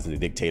 Otherwise, it's a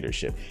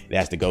dictatorship. It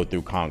has to go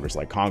through Congress.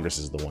 Like, Congress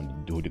is the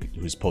one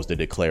who's supposed to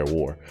declare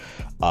war,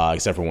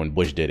 except for when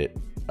Bush did it.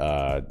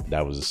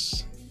 That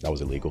was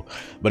illegal.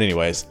 But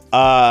anyways,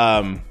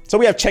 so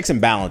we have checks and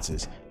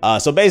balances.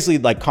 So basically,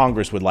 like,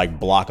 Congress would like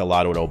block a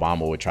lot of what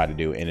Obama would try to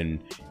do. And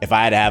then if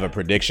I had to have a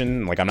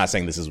prediction, like, I'm not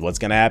saying this is what's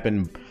going to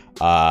happen.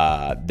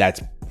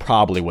 That's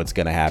probably what's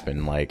going to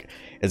happen. Like,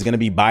 it's going to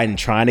be Biden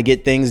trying to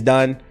get things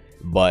done,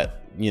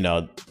 but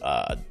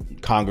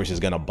Congress is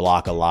going to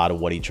block a lot of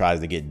what he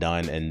tries to get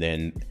done. And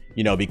then,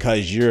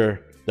 because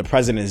the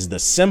president is the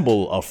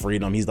symbol of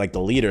freedom, he's like the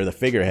leader, the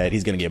figurehead,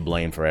 he's going to get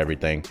blamed for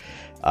everything.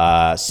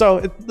 So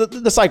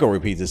the cycle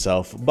repeats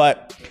itself.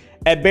 But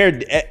at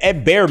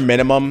bare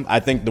minimum, I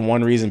think the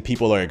one reason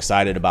people are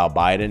excited about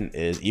Biden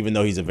is, even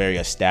though he's a very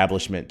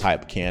establishment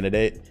type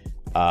candidate,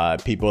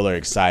 people are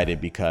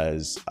excited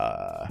because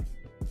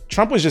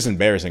Trump was just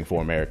embarrassing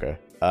for America.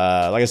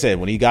 Like I said,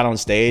 when he got on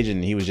stage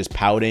and he was just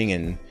pouting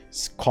and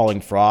calling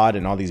fraud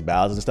and all these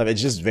ballots and stuff,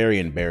 it's just very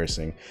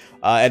embarrassing.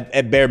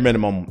 At bare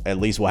minimum, at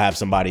least we'll have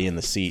somebody in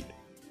the seat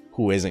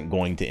who isn't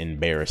going to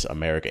embarrass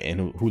America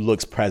and who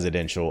looks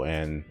presidential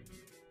and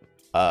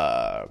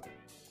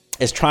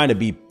is trying to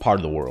be part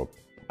of the world.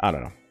 I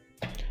don't know.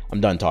 I'm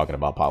done talking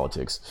about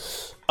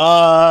politics.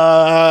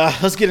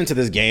 Let's get into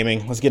this gaming.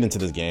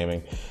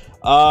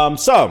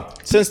 So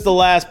since the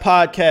last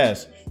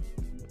podcast,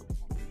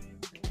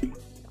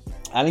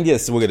 I didn't get a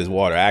swig of this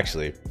water,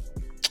 actually.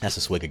 That's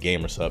a swig of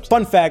Gamer Subs.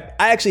 Fun fact,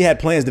 I actually had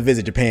plans to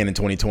visit Japan in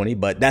 2020,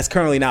 but that's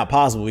currently not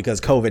possible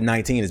because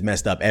COVID-19 has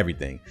messed up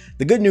everything.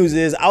 The good news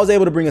is I was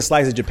able to bring a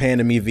slice of Japan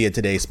to me via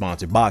today's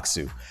sponsor,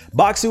 Bokksu.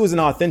 Bokksu is an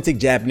authentic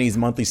Japanese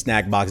monthly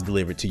snack box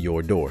delivered to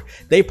your door.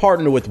 They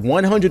partner with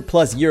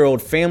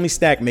 100-plus-year-old family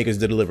snack makers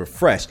to deliver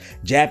fresh,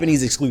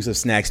 Japanese exclusive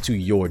snacks to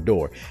your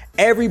door.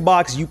 Every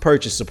box you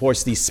purchase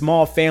supports these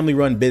small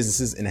family-run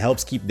businesses and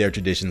helps keep their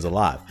traditions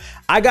alive.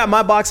 I got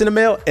my box in the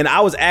mail, and I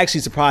was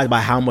actually surprised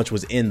by how much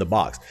was in the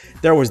box.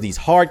 There was these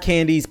hard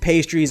candies,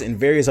 pastries, and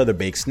various other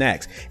baked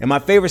snacks. And my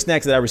favorite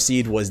snacks that I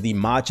received was the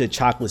matcha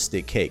chocolate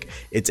stick cake.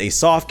 It's a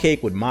soft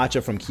cake with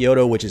matcha from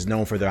Kyoto, which is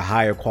known for their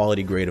higher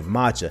quality grade of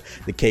matcha.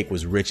 The cake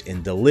was rich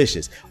and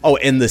delicious. Oh,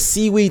 and the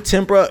seaweed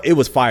tempura, it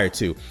was fire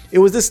too. It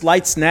was this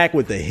light snack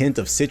with a hint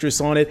of citrus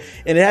on it,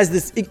 and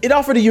it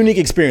offered a unique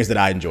experience that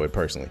I enjoyed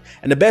personally.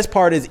 And the best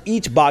part is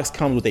each box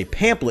comes with a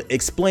pamphlet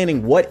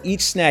explaining what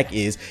each snack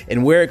is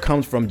and where it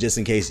comes from, just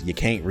in case you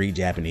can't read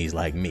Japanese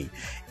like me.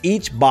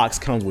 Each box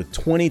comes with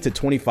 20 to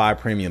 25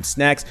 premium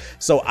snacks,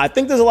 so I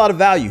think there's a lot of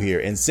value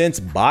here. And since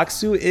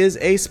Bokksu is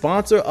a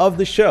sponsor of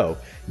the show,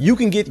 you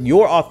can get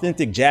your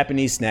authentic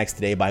Japanese snacks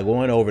today by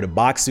going over to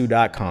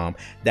Bokksu.com.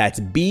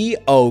 That's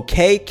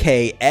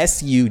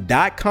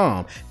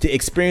BOKKSU.com to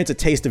experience a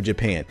taste of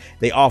Japan.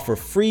 They offer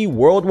free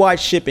worldwide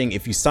shipping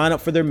if you sign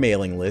up for their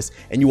mailing list,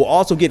 and you will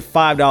also get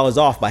 $5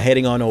 off by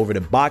heading on over to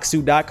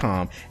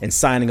Bokksu.com and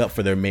signing up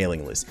for their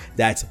mailing list.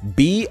 That's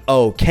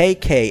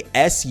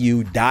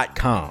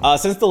BOKKSU.com.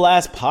 Since the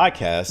last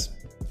podcast,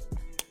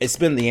 it's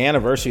been the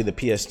anniversary of the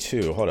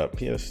PS2. Hold up,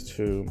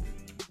 PS2.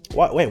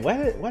 Why did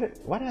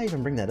I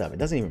even bring that up? It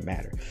doesn't even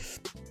matter.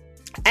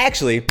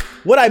 Actually,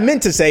 what I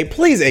meant to say,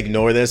 please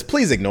ignore this.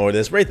 Rate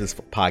this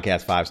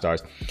podcast 5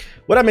 stars.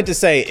 What I meant to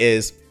say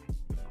is,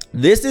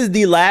 this is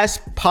the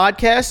last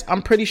podcast,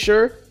 I'm pretty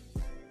sure,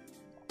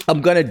 I'm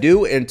gonna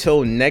do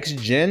until next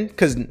gen,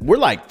 because we're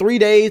like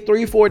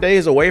 4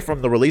 days away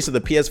from the release of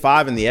the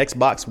PS5 and the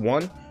Xbox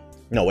One.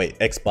 No, wait,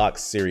 Xbox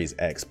Series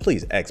X.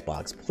 Please,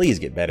 Xbox, please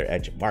get better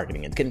at your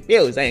marketing. It's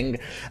confusing.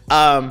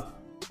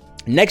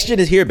 Next gen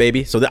is here,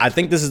 baby. So I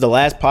think this is the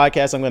last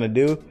podcast I'm going to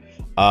do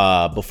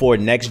before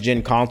next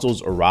gen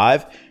consoles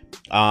arrive.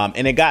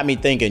 And it got me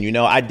thinking,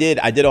 I did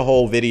a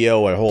whole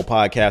video or a whole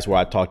podcast where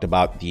I talked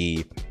about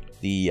the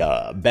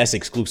best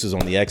exclusives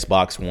on the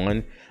Xbox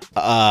One.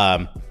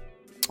 I'm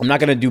not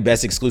going to do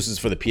best exclusives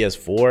for the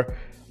PS4.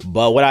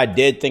 But what I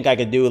did think I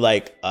could do,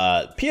 like,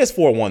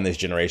 PS4 won this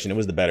generation. It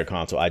was the better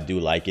console. I do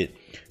like it.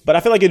 But I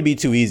feel like it'd be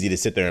too easy to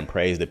sit there and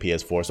praise the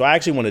PS4. So I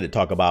actually wanted to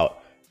talk about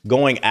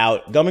going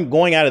out of the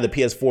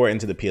PS4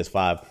 into the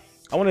PS5.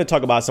 I wanted to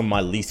talk about some of my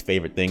least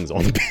favorite things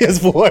on the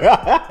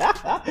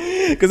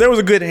PS4. Because there was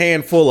a good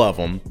handful of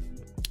them.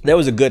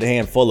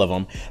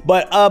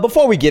 But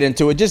before we get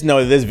into it, just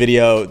know that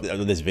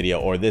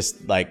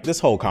this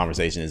whole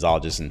conversation is all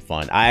just in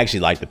fun. I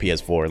actually like the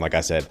PS4. And like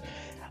I said,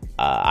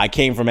 I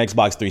came from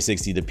Xbox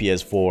 360 to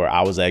PS4.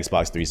 I was an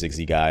Xbox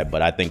 360 guy,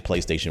 but I think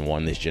PlayStation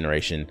won this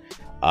generation.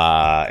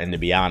 And to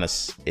be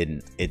honest,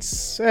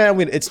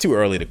 it's too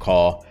early to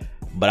call.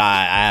 But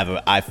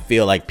I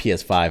feel like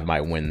PS5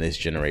 might win this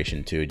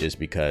generation too, just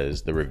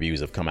because the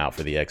reviews have come out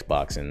for the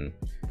Xbox, and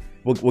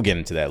we'll get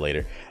into that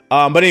later.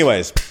 But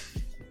anyways,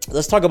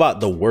 let's talk about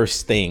the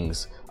worst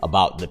things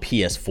about the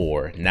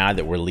PS4 now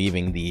that we're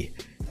leaving the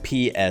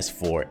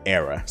PS4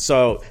 era.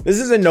 So this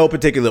is in no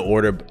particular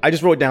order. I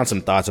just wrote down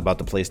some thoughts about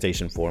the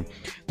PlayStation 4.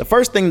 The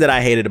first thing that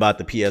I hated about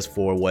the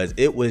PS4 was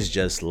it was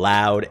just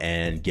loud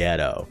and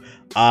ghetto.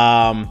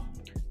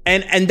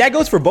 And that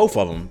goes for both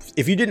of them.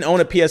 If you didn't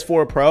own a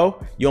PS4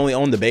 Pro, you only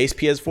own the base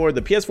PS4.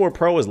 The PS4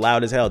 Pro is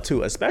loud as hell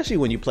too, especially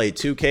when you play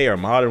 2K or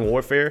Modern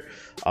Warfare,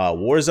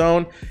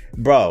 Warzone.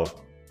 Bro,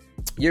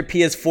 your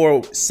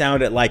PS4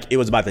 sounded like it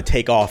was about to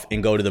take off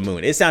and go to the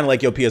moon. It sounded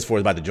like your PS4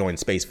 was about to join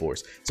Space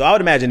Force. So I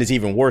would imagine it's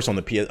even worse on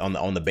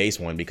the base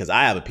one, because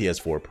I have a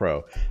PS4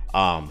 Pro.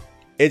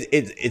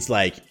 It's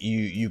like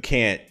you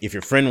can't, if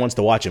your friend wants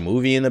to watch a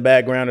movie in the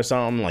background or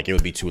something, like it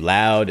would be too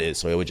loud,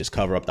 so it would just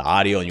cover up the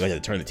audio, and you had to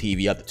turn the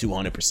TV up to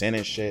 200%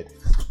 and shit.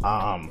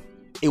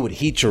 It would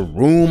heat your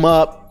room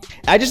up.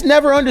 I just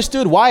never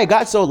understood why it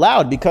got so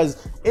loud,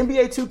 because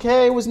NBA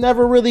 2K was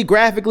never really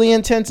graphically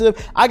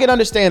intensive. I could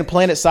understand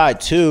PlanetSide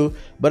 2,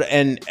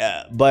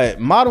 but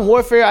Modern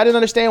Warfare, I didn't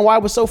understand why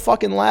it was so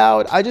fucking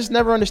loud. I just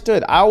never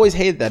understood. I always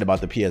hated that about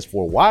the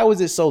PS4. Why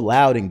was it so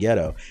loud and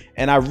ghetto?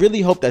 And I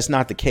really hope that's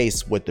not the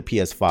case with the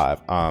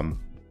PS5.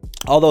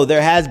 Although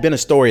there has been a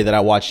story that I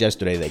watched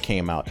yesterday that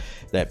came out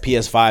that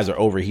PS5s are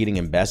overheating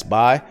in Best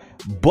Buy.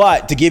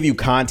 But to give you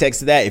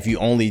context to that, if you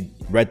only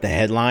read the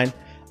headline,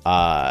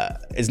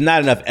 it's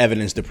not enough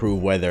evidence to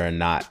prove whether or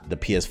not the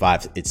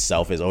PS5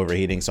 itself is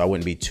overheating, so I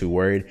wouldn't be too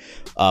worried.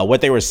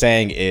 What they were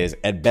saying is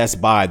at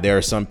Best Buy, there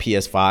are some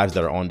PS5s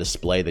that are on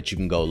display that you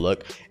can go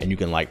look and you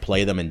can like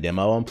play them and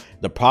demo them.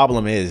 The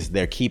problem is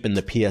they're keeping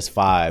the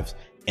PS5s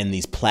in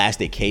these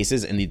plastic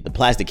cases, and the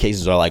plastic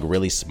cases are like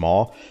really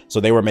small. So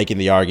they were making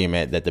the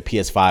argument that the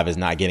PS5 is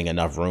not getting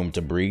enough room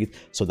to breathe.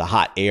 So the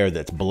hot air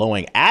that's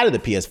blowing out of the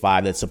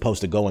PS5 that's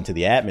supposed to go into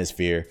the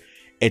atmosphere,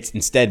 it's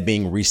instead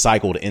being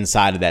recycled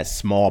inside of that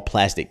small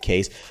plastic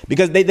case,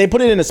 because they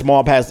put it in a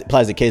small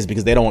plastic case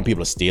because they don't want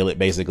people to steal it.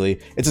 Basically,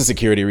 it's a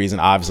security reason.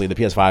 Obviously, the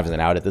PS5 isn't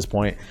out at this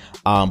point,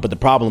 but the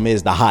problem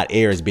is the hot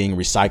air is being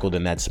recycled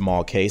in that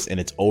small case, and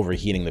it's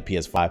overheating the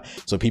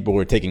PS5. So people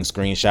were taking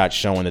screenshots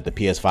showing that the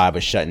PS5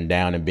 is shutting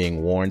down and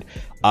being warned.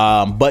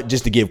 But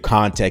just to give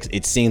context,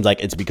 it seems like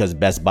it's because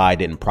Best Buy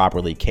didn't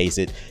properly case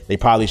it. They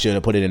probably should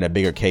have put it in a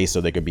bigger case so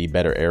there could be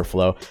better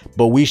airflow,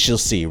 but we shall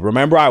see.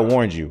 Remember I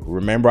warned you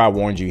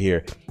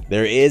here.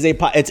 There is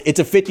it's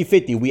a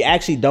 50-50. We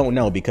actually don't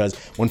know, because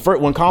when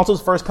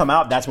consoles first come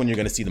out, that's when you're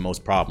going to see the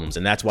most problems.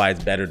 And that's why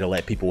it's better to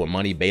let people with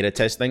money beta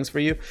test things for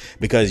you,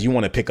 because you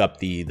want to pick up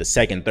the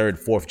second, third,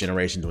 fourth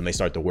generations when they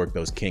start to work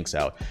those kinks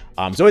out.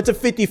 So it's a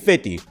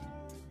 50-50.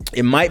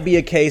 It might be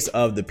a case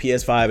of the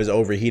PS5 is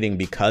overheating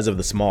because of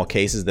the small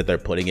cases that they're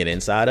putting it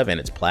inside of, and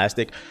it's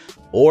plastic,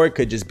 or it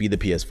could just be the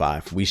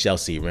PS5. We shall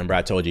see. Remember,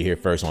 I told you here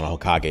first on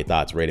Hokage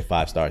Thoughts, rated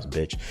 5 stars,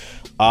 bitch.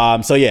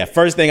 So yeah,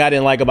 first thing I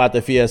didn't like about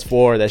the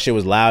PS4, that shit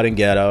was loud and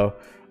ghetto.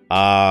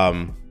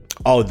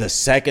 The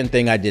second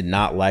thing I did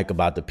not like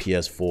about the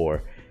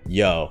PS4,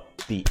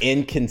 the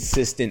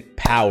inconsistent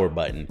power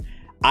button.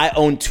 I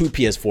own two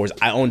PS4s.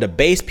 I owned a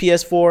base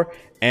PS4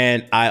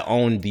 and I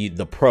owned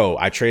the Pro.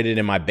 I traded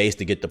in my base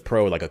to get the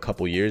Pro like a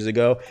couple years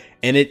ago,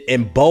 and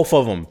in both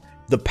of them,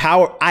 the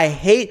power,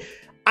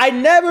 I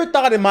never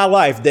thought in my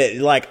life that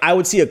like I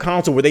would see a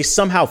console where they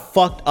somehow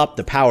fucked up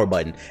the power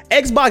button.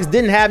 Xbox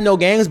didn't have no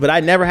games, but I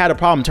never had a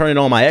problem turning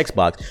on my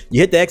Xbox.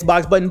 You hit the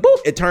Xbox button, boop,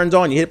 it turns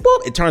on. You hit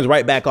boop, it turns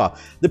right back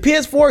off. The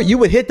PS4, you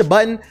would hit the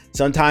button,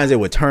 sometimes it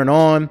would turn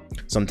on,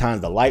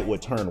 sometimes the light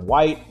would turn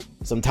white,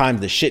 sometimes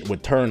the shit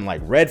would turn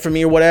like red for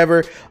me or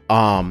whatever.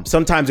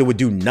 Sometimes it would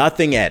do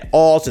nothing at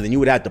all, so then you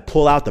would have to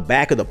pull out the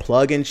back of the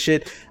plug and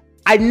shit.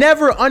 I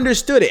never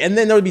understood it. And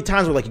then there would be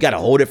times where like you got to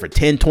hold it for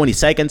 10, 20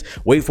 seconds,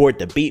 wait for it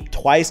to beep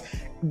twice.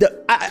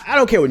 I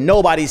don't care what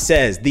nobody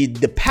says.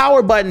 The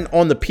power button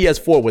on the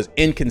PS4 was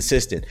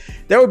inconsistent.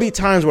 There would be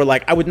times where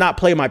like I would not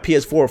play my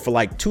PS4 for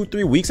like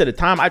 2-3 weeks at a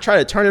time. I tried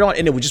to turn it on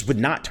and it would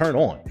not turn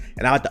on.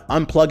 And I had to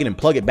unplug it and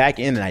plug it back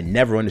in, and I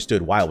never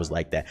understood why it was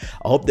like that.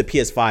 I hope the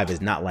PS5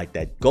 is not like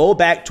that. Go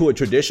back to a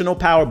traditional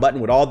power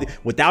button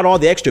without all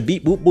the extra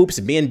beep boop boops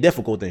and being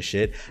difficult and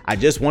shit. I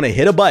just want to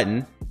hit a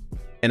button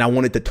and I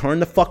wanted to turn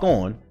the fuck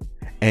on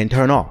and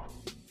turn off.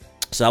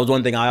 So that was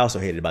one thing I also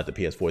hated about the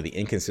PS4, the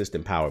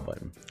inconsistent power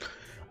button.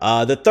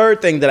 The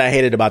third thing that I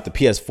hated about the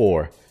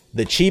PS4,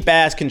 the cheap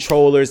ass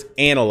controllers,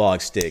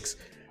 analog sticks.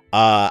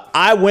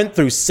 I went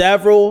through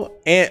several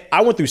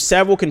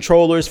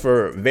controllers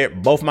for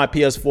both my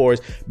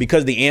PS4s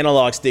because the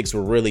analog sticks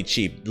were really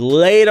cheap.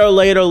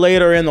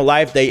 Later in the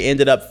life, they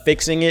ended up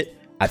fixing it,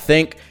 I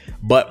think.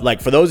 But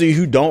like for those of you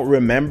who don't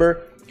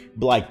remember,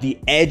 like the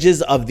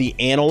edges of the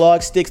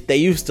analog sticks, they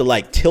used to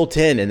like tilt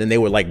in and then they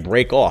would like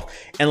break off.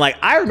 And like,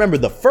 I remember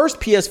the first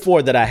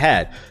PS4 that I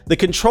had, the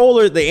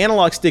controller, the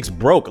analog sticks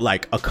broke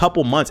like a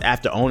couple months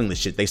after owning the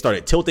shit. They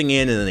started tilting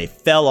in and then they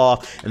fell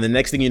off. And the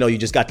next thing you know, you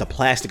just got the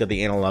plastic of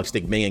the analog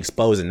stick being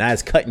exposed and now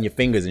it's cutting your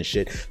fingers and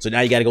shit. So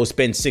now you got to go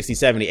spend 60,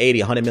 70, 80,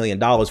 $100 million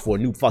for a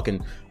new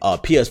fucking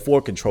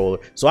PS4 controller.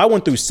 So I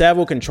went through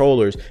several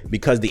controllers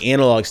because the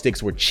analog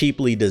sticks were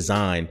cheaply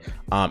designed.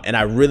 And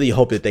I really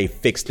hope that they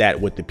fixed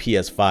that with the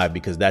PS5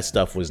 because that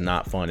stuff was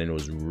not fun and it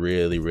was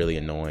really, really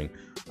annoying.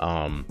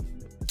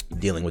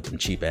 Dealing with them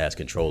cheap ass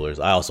controllers.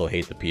 I also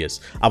hate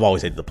I've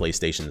always hated the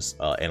PlayStation's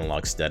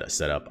analog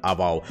setup. I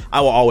will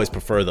always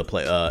prefer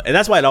the and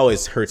that's why it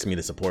always hurts me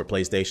to support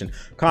PlayStation.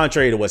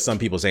 Contrary to what some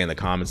people say in the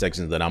comment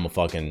sections that I'm a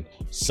fucking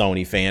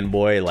Sony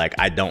fanboy, like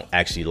I don't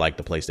actually like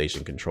the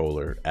PlayStation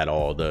controller at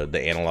all. The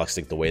analog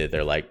stick, the way that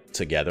they're like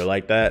together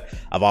like that.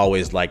 I've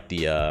always liked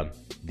the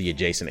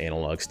adjacent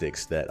analog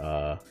sticks that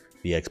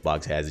the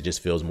Xbox has. It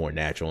just feels more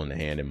natural in the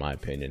hand, in my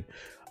opinion.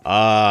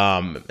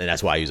 And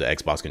that's why I use an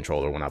Xbox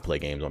controller when I play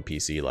games on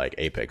PC like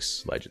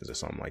Apex Legends or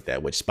something like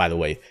that, which by the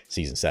way,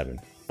 season 7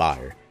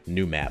 fire,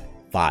 new map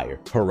fire,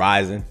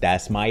 Horizon,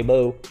 that's my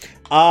boo.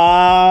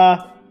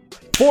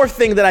 Fourth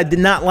thing that I did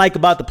not like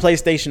about the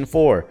PlayStation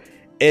 4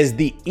 is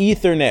the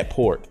Ethernet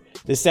port.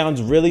 This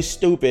sounds really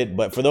stupid,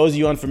 but for those of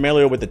you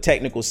unfamiliar with the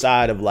technical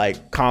side of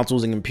like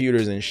consoles and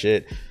computers and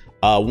shit,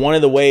 one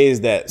of the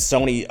ways that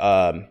Sony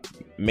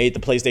made the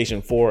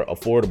PlayStation 4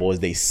 affordable is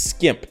they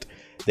skimped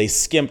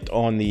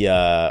on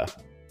the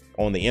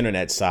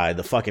internet side.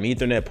 The fucking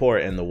Ethernet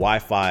port and the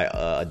Wi-Fi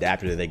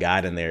adapter that they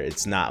got in there,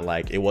 it's not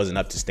like, it wasn't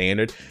up to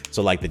standard.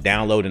 So like the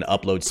download and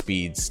upload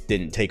speeds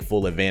didn't take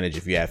full advantage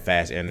if you have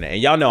fast internet.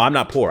 And y'all know I'm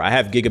not poor, I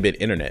have gigabit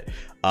internet.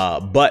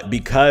 But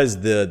because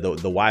the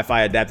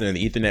Wi-Fi adapter and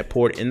the Ethernet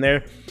port in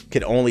there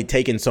could only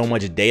take in so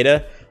much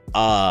data,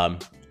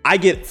 I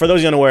get, for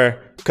those of you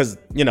unaware, because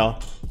you know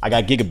I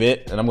got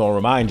gigabit, and I'm gonna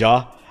remind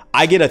y'all,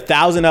 I get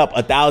 1,000 up,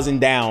 1,000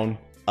 down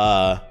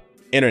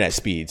internet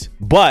speeds.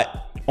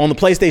 But on the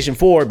PlayStation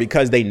 4,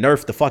 because they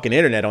nerfed the fucking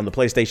internet on the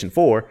PlayStation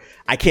 4,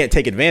 I can't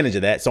take advantage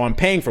of that. So I'm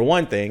paying for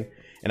one thing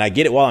and I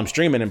get it while I'm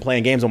streaming and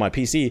playing games on my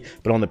PC.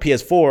 But on the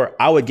PS4,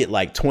 I would get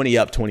like 20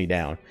 up, 20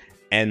 down.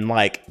 And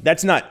like,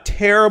 that's not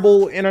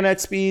terrible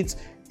internet speeds.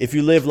 If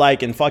you live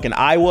like in fucking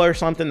Iowa or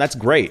something, that's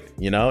great.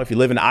 You know, if you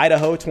live in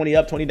Idaho, 20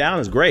 up, 20 down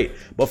is great.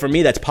 But for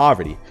me, that's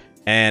poverty.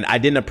 And I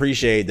didn't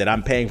appreciate that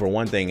I'm paying for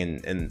one thing,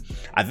 and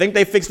I think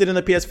they fixed it in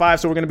the PS5,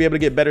 so we're gonna be able to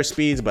get better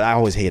speeds. But I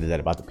always hated that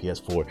about the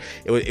PS4.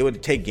 It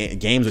would take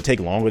games would take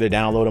longer to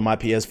download on my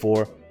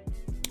PS4.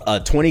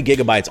 20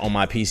 gigabytes on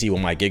my PC with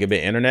my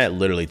gigabit internet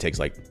literally takes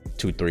like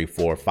 2, 3,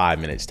 4, 5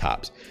 minutes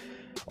tops.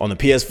 On the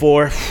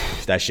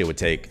PS4, that shit would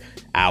take an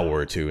hour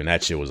or two, and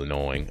that shit was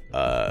annoying.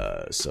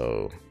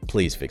 So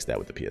please fix that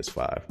with the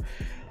PS5.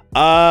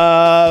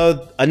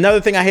 Another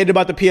thing I hated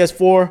about the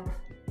PS4.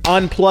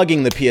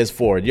 Unplugging the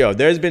PS4. Yo,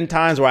 there's been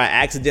times where I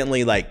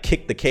accidentally like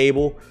kicked the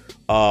cable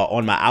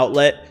on my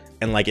outlet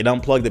and like it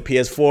unplugged the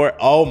PS4.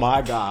 Oh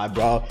my god,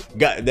 bro.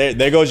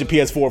 There goes your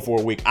PS4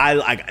 for a week.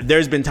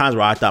 There's been times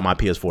where I thought my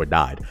PS4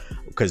 died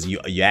because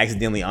you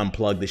accidentally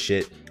unplugged the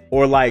shit.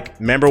 Or like,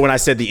 remember when I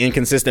said the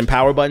inconsistent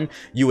power button?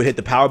 You would hit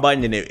the power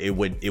button and it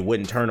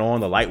wouldn't turn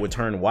on. The light would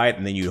turn white,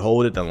 and then you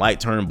hold it, the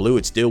light turned blue.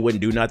 It still wouldn't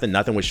do nothing.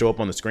 Nothing would show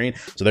up on the screen.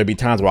 So there'd be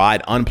times where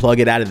I'd unplug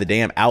it out of the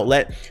damn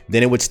outlet.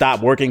 Then it would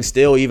stop working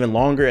still even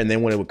longer. And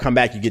then when it would come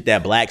back, you get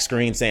that black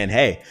screen saying,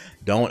 hey,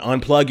 don't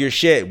unplug your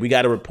shit. We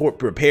got to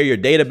repair your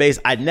database.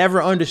 I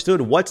never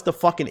understood what's the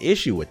fucking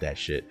issue with that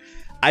shit.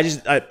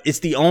 It's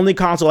the only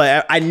console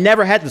I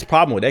never had this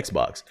problem with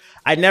Xbox.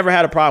 I never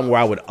had a problem where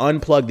I would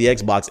unplug the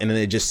Xbox and then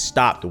it just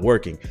stopped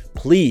working.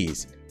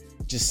 Please,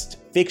 just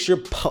fix your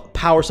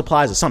power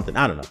supplies or something.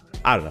 I don't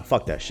know.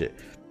 Fuck that shit.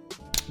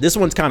 This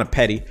one's kind of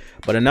petty,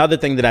 but another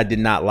thing that I did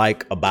not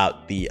like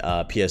about the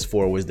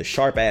PS4 was the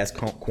sharp ass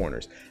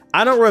corners.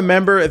 I don't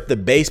remember if the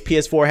base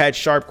PS4 had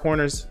sharp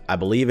corners. I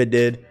believe it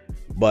did.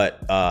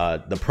 But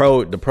the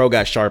Pro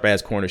got sharp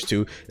ass corners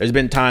too. There's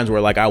been times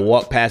where like I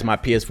walk past my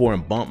PS4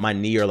 and bump my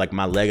knee or like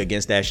my leg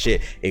against that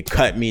shit. It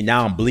cut me.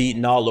 Now I'm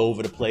bleeding all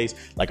over the place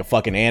like a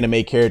fucking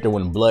anime character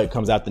when blood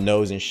comes out the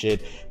nose and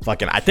shit.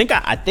 Fucking, I think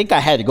I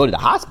had to go to the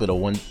hospital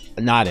one.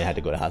 No, I didn't have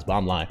to go to the hospital.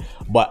 I'm lying.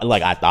 But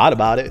like I thought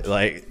about it.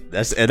 Like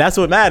that's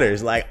what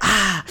matters. Like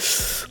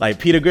like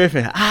Peter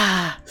Griffin.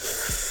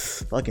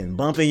 Fucking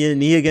bumping your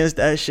knee against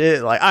that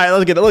shit. Like, all right,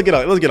 let's get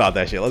off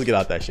that shit. Let's get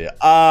off that shit.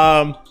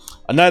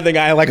 Another thing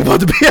I didn't like about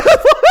the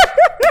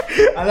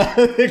PS4,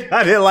 another thing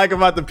I didn't like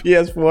about the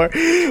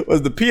PS4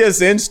 was the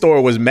PSN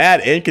store was mad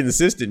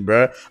inconsistent,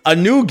 bro. A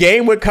new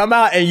game would come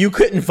out and you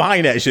couldn't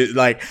find that shit.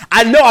 Like,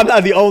 I know I'm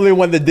not the only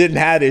one that didn't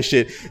have this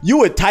shit. You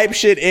would type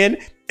shit in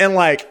and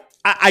like,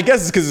 I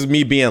guess it's because it's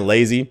me being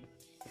lazy.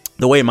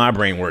 The way my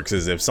brain works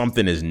is if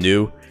something is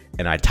new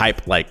and I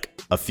type like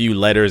a few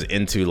letters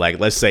into, like,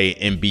 let's say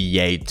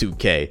NBA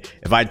 2K.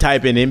 If I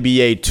type in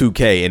NBA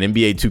 2K and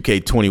NBA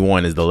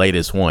 2K21 is the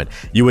latest one,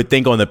 you would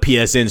think on the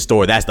PSN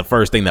store that's the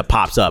first thing that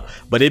pops up,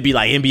 but it'd be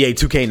like NBA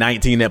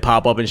 2K19 that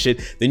pop up and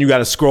shit. Then you got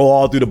to scroll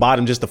all through the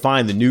bottom just to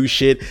find the new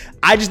shit.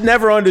 I just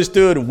never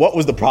understood what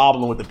was the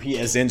problem with the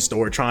PSN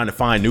store trying to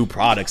find new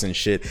products and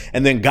shit.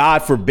 And then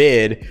God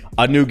forbid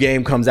a new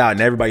game comes out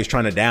and everybody's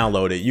trying to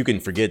download it. You can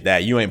forget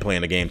that. You ain't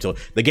playing the game till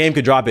the game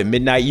could drop at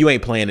midnight. You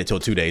ain't playing it till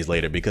 2 days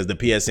later, because the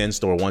PSN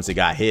store, once it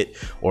got hit,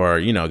 or,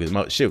 you know,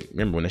 because shit,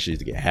 remember when that shit used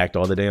to get hacked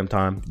all the damn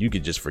time? You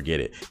could just forget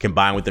it.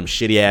 Combined with them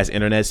shitty ass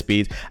internet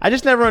speeds, I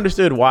just never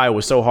understood why it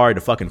was so hard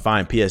to fucking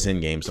find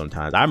PSN games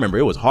sometimes. I remember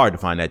it was hard to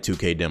find that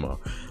 2K demo,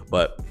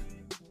 but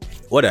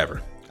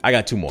whatever. I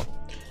got two more.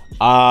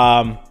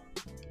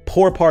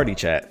 Poor party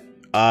chat.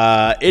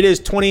 It is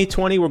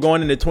 2020. We're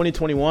going into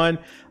 2021.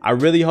 I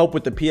really hope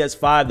with the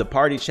PS5 the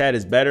party chat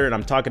is better, and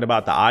I'm talking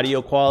about the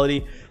audio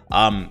quality.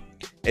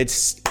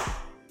 It's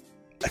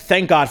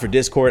thank God for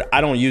Discord. I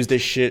don't use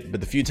this shit,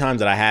 but the few times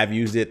that I have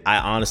used it, I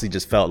honestly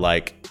just felt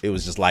like it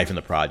was just life in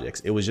the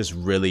projects. It was just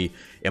really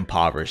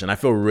impoverished, and I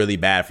feel really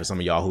bad for some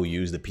of y'all who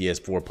use the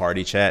PS4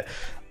 party chat.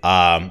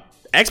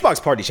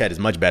 Xbox party chat is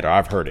much better.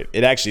 I've heard it.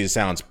 It actually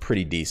sounds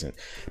pretty decent.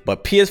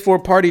 But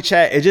PS4 party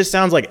chat, it just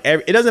sounds like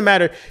it doesn't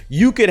matter.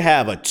 You could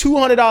have a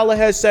 $200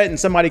 headset and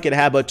somebody could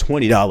have a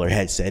 $20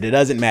 headset. It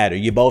doesn't matter.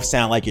 You both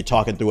sound like you're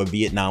talking through a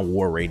Vietnam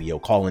War radio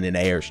calling in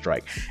an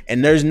airstrike.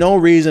 And there's no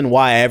reason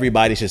why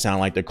everybody should sound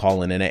like they're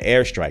calling in an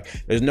airstrike.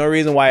 There's no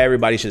reason why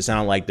everybody should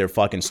sound like they're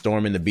fucking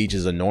storming the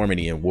beaches of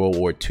Normandy in World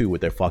War II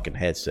with their fucking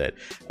headset.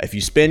 If you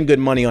spend good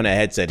money on a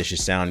headset, it should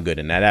sound good.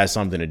 And that has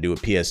something to do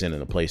with PSN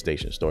and the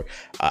PlayStation store.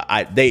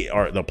 They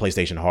are the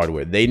PlayStation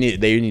hardware. They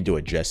need to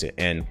address it.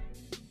 And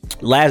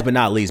last but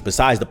not least,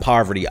 besides the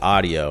poverty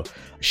audio,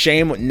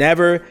 shame,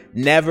 never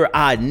let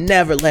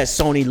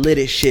Sony let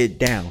this shit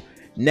down.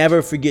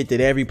 Never forget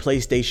that every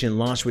PlayStation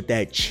launched with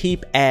that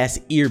cheap ass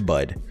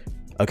earbud.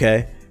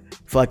 Okay?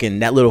 Fucking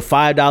that little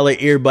 $5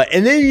 earbud.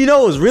 And then, you know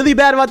what was really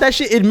bad about that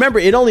shit? Remember,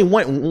 it only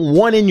went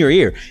one in your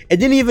ear. They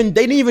didn't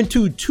even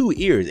do two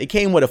ears. It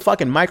came with a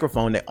fucking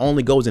microphone that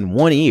only goes in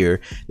one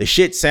ear. The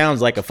shit sounds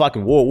like a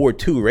fucking World War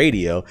II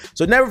radio.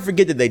 So never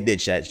forget that they did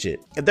that shit.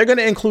 If they're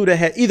gonna include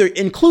either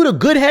include a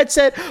good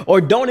headset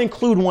or don't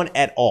include one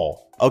at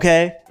all.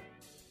 Okay?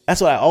 That's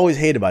what I always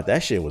hated about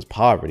that shit, was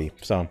poverty.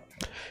 So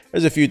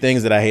there's a few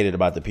things that I hated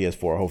about the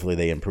PS4. Hopefully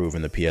they improve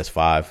in the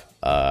PS5.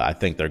 I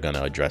think they're going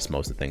to address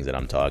most of the things that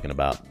I'm talking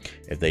about.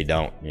 If they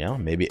don't, you know,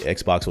 maybe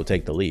Xbox will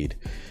take the lead.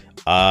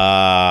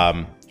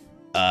 But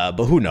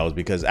who knows?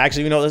 Because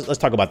actually, you know, let's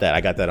talk about that.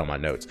 I got that on my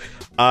notes.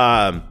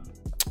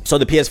 So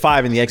the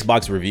PS5 and the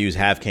Xbox reviews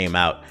have came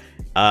out.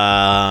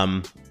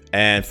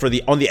 And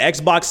on the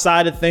Xbox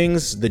side of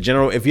things,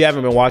 if you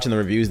haven't been watching the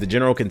reviews, the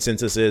general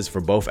consensus is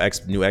for both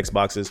new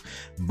Xboxes,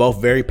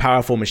 both very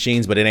powerful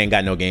machines, but it ain't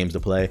got no games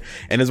to play.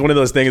 And it's one of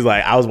those things,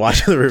 like, I was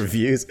watching the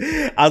reviews,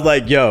 I was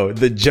like, yo,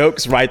 the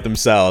jokes write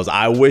themselves.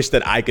 I wish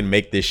that I could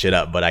make this shit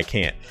up, but I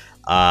can't.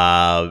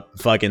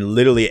 Fucking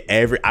literally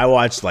I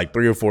watched like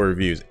 3 or 4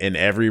 reviews, and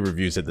every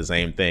review said the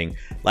same thing.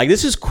 Like,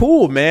 this is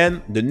cool,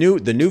 man. The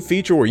new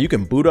feature where you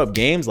can boot up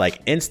games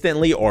like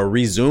instantly or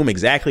resume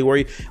exactly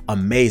where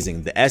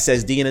amazing. The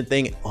SSD in the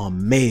thing,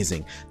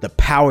 amazing. The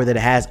power that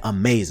it has,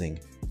 amazing.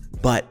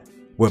 But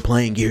we're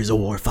playing Gears of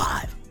War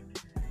 5.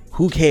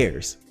 Who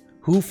cares?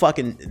 Who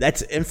fucking,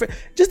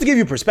 just to give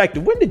you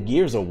perspective, when did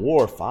Gears of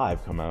War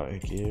 5 come out?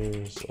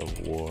 Gears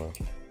of War,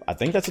 I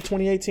think that's a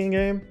 2018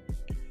 game.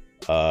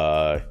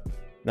 No,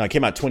 it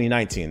came out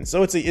 2019,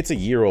 so it's a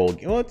year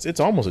old. Well, it's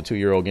almost a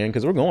 2-year-old game,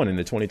 because we're going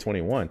into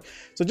 2021.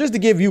 So just to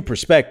give you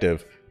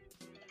perspective,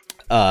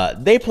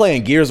 they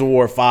playing Gears of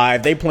War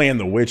 5, they playing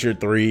The Witcher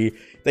 3,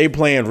 they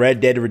playing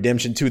Red Dead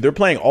Redemption 2. They're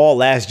playing all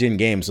last gen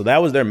games, so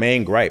that was their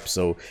main gripe.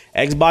 So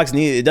Xbox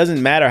it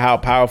doesn't matter how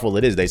powerful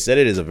it is. They said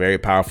it is a very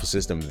powerful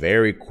system,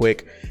 very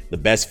quick. The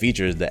best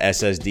features, the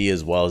SSD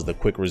as well as the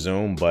quick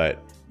resume,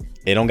 but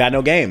it don't got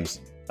no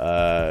games.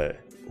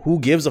 Who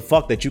gives a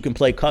fuck that you can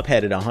play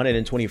Cuphead at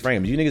 120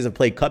 frames? You niggas have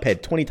played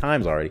Cuphead 20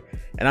 times already,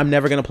 and I'm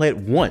never gonna play it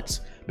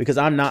once, because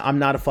I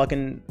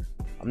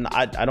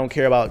don't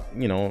care about,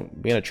 you know,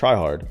 being a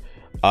tryhard.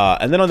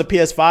 And then on the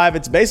PS5,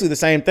 it's basically the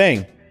same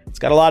thing. It's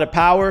got a lot of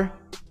power.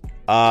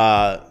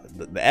 The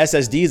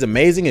SSD is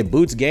amazing. It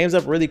boots games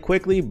up really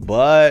quickly,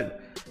 but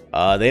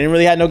they didn't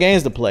really have no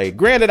games to play.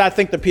 Granted, I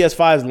think the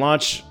PS5's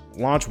launch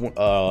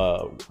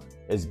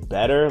is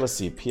better. Let's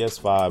see,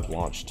 PS5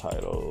 launch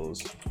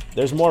titles.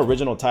 There's more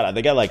original titles.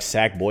 They got like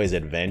Sackboy's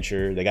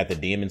Adventure. They got the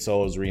Demon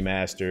Souls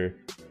remaster.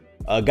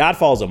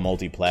 Godfall's a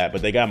multi-plat,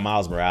 but they got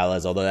Miles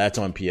Morales, although that's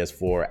on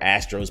PS4.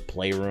 Astro's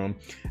Playroom.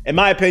 In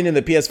my opinion,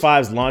 the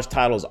PS5's launch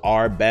titles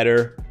are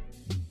better,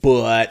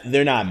 but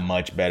they're not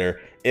much better.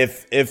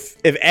 If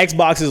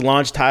Xbox's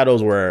launch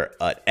titles were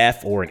an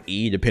F or an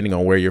E, depending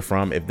on where you're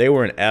from, if they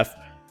were an F,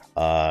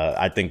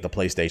 I think the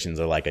PlayStations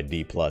are like a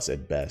D+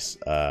 at best.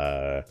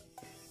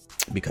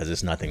 Because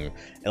it's nothing,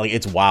 like,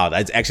 it's wild.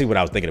 That's actually what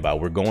I was thinking about.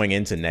 We're going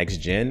into next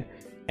gen,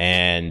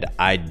 and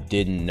I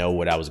didn't know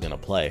what I was gonna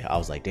play. I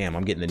was like, damn,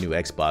 I'm getting the new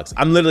Xbox.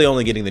 I'm literally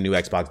only getting the new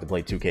Xbox to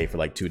play 2K for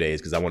like 2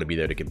 days because I want to be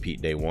there to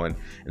compete day one,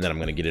 and then I'm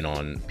gonna get it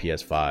on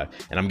PS5.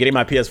 And I'm getting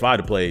my PS5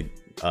 to play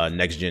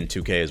next gen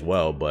 2K as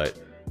well, but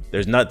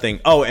there's nothing.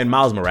 Oh, and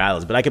Miles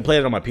Morales, but I can play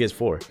it on my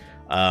PS4.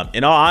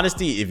 In all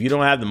honesty, if you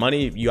don't have the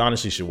money, you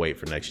honestly should wait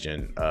for next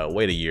gen.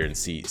 Wait a year and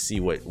see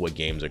what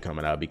games are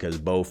coming out, because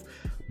both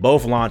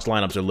launch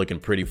lineups are looking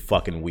pretty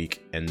fucking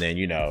weak. And then,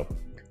 you know,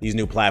 these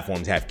new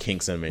platforms have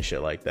kinks in them and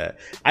shit like that.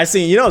 I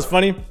seen, you know, it's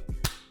funny.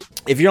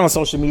 If you're on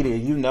social media,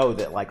 you know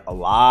that like a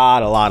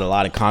lot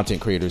of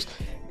content creators,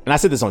 and I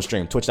said this on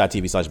stream,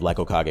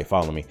 twitch.tv/BlackOkage,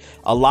 follow me.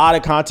 A lot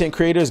of content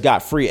creators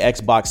got free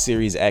Xbox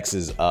Series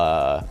X's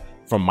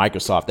from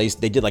Microsoft.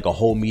 They did like a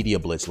whole media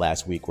blitz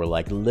last week where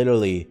like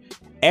literally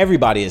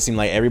everybody, it seemed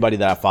like everybody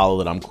that I follow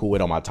that I'm cool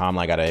with on my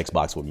timeline got an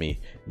Xbox with me,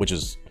 which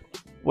is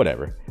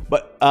whatever.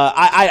 But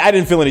I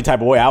didn't feel any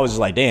type of way. I was just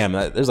like, damn,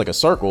 there's like a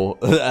circle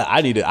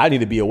I need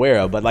to be aware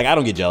of. But like, I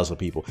don't get jealous of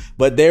people.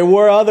 But there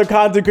were other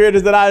content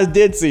creators that I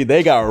did see.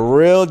 They got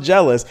real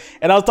jealous.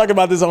 And I was talking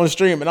about this on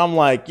stream, and I'm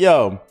like,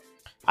 yo,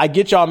 I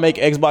get y'all make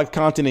Xbox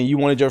content and you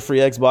wanted your free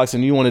Xbox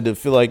and you wanted to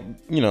feel like,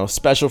 you know,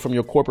 special from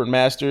your corporate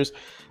masters.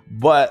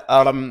 But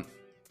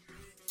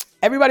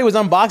everybody was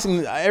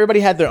unboxing. Everybody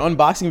had their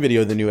unboxing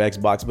video of the new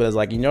Xbox. But it's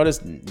like, you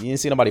notice, you didn't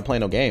see nobody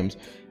playing no games.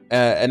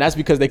 And that's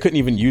because they couldn't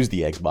even use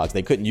the Xbox.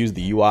 They couldn't use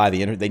the UI,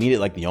 the internet. They needed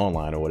like the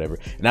online or whatever.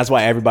 And that's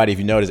why everybody, if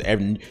you notice,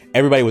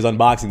 everybody was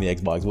unboxing the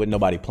Xbox. Wasn't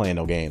nobody playing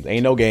no games.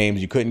 Ain't no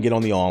games. You couldn't get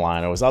on the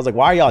online. So I was like,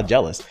 why are y'all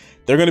jealous?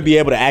 They're going to be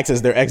able to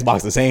access their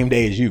Xbox the same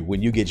day as you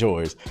when you get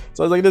yours.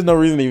 So I was like, there's no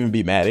reason to even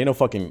be mad. Ain't no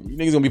fucking, you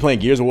niggas going to be playing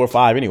Gears of War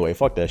 5 anyway.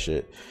 Fuck that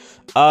shit.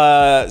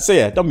 So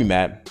yeah, don't be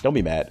mad. Don't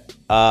be mad.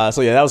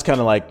 So yeah, that was kind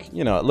of like,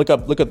 you know, look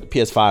up the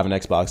PS5 and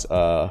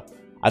Xbox.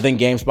 I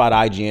think GameSpot,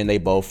 IGN, they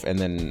both, and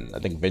then I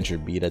think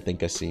VentureBeat, I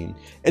think I've seen.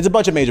 It's a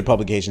bunch of major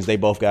publications. They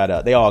both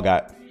got, they all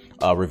got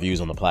reviews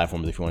on the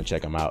platforms if you want to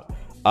check them out.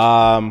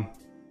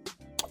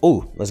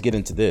 Let's get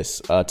into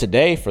this.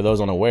 Today, for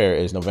those unaware,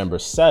 is November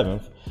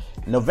 7th.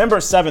 November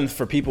 7th,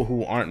 for people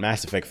who aren't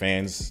Mass Effect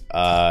fans,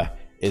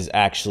 is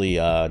actually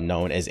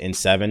known as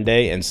N7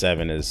 Day.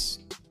 N7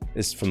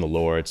 is from the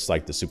lore. It's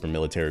like the super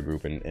military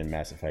group in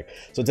Mass Effect.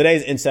 So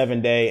today's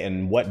N7 Day,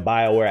 and what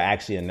BioWare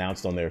actually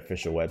announced on their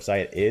official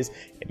website is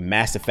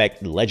Mass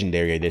Effect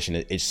Legendary Edition.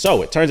 It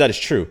turns out it's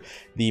true.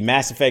 The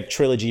Mass Effect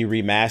Trilogy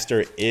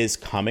Remaster is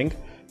coming.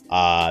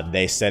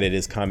 They said it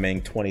is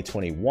coming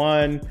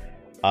 2021.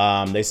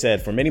 They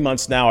said, for many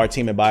months now, our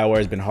team at BioWare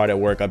has been hard at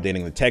work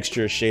updating the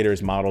textures,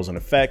 shaders, models, and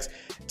effects,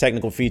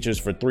 technical features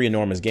for 3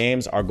 enormous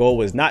games. Our goal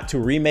was not to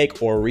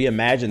remake or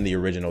reimagine the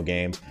original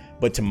games,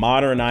 but to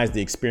modernize the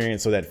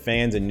experience so that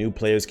fans and new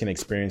players can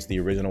experience the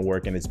original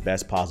work in its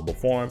best possible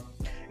form.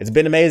 It's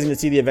been amazing to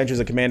see the adventures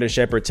of Commander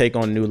Shepard take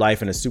on new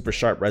life in a super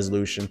sharp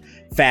resolution,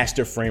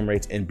 faster frame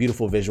rates, and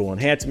beautiful visual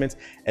enhancements.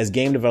 As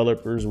game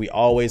developers, we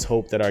always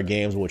hope that our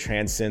games will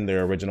transcend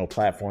their original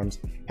platforms.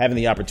 Having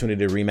the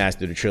opportunity to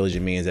remaster the trilogy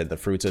means that the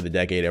fruits of the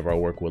decade of our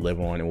work will live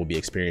on and will be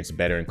experienced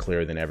better and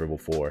clearer than ever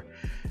before.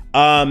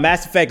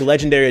 Mass Effect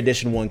Legendary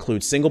Edition will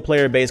include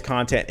single-player based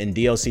content and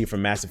DLC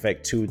from Mass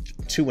Effect 2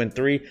 and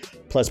 3,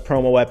 plus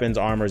promo weapons,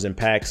 armors, and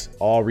packs,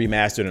 all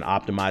remastered and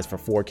optimized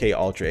for 4K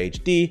Ultra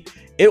HD.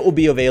 It will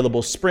be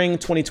available spring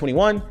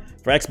 2021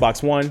 for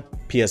Xbox One,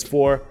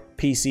 PS4,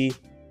 PC,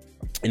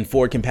 and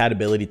forward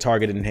compatibility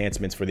targeted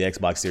enhancements for the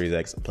Xbox Series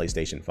X,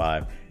 PlayStation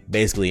 5.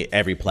 Basically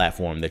every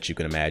platform that you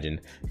can imagine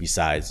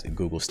besides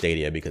Google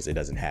Stadia, because it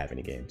doesn't have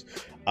any games.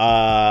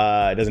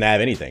 It doesn't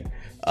have anything.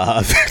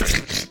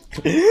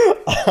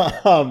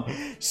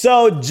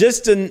 So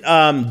just to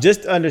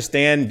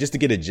understand, just to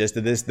get a gist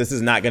of this, this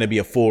is not going to be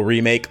a full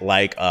remake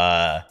like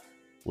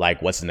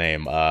what's the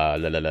name?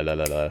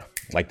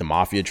 Like the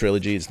Mafia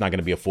trilogy. It's not going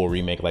to be a full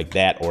remake like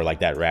that, or like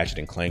that Ratchet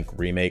and Clank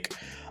remake.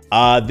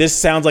 This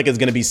sounds like it's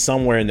going to be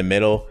somewhere in the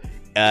middle.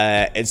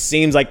 It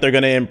seems like they're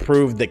going to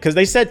improve that, because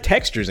they said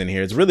textures in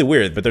here. It's really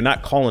weird, but they're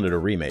not calling it a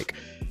remake.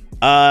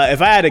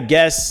 If I had to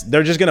guess,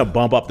 they're just going to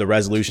bump up the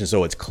resolution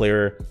so it's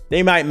clearer.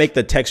 They might make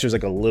the textures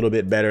like a little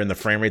bit better, and the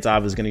frame rates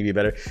obviously going to be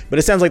better. But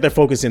it sounds like they're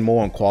focusing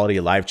more on quality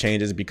of life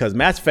changes, because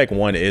Mass Effect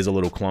 1 is a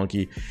little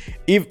clunky.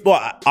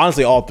 Well,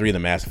 honestly, all 3 of the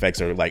Mass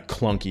Effects are like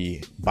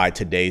clunky by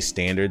today's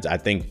standards. I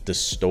think the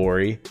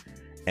story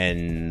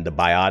and the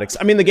biotics,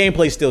 I mean, the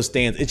gameplay still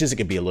stands. It's just, it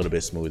could be a little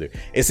bit smoother.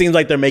 It seems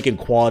like they're making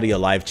quality of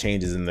life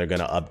changes, and they're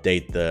going to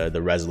update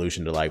the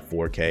resolution to like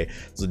 4K.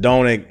 So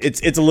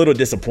it's a little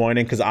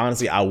disappointing, because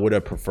honestly, I would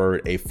have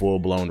preferred a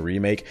full-blown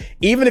remake.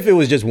 Even if it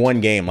was just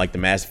one game, like the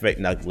Mass Effect,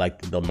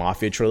 like the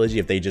Mafia trilogy,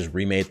 if they just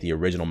remade the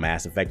original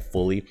Mass Effect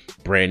fully,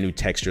 brand new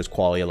textures,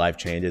 quality of life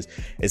changes.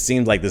 It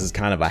seems like this is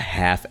kind of a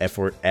half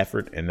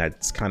effort, and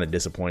that's kind of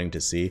disappointing to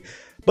see.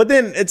 But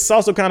then it's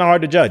also kind of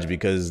hard to judge,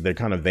 because they're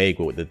kind of vague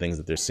with the things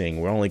that they're seeing.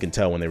 We only can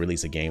tell when they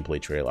release a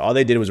gameplay trailer. All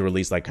they did was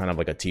release like kind of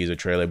like a teaser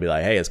trailer, be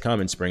like, hey, it's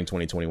coming spring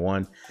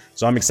 2021.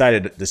 So I'm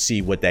excited to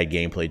see what that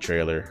gameplay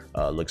trailer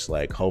looks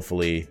like.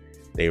 Hopefully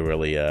they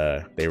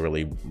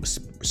really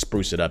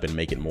spruce it up and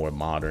make it more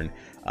modern.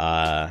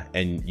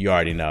 And you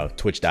already know,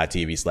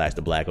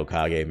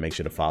 twitch.tv/TheBlackHokage. Make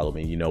sure to follow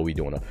me. You know we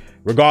doing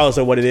regardless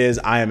of what it is.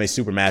 I am a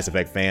super Mass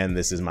Effect fan.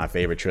 This is my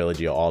favorite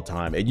trilogy of all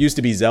time. It used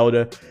to be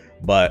Zelda,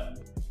 but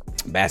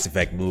Mass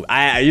Effect move.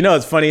 You know,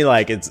 it's funny,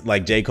 like it's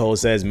like J. Cole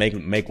says,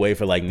 make way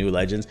for like new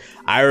legends.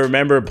 I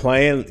remember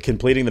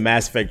completing the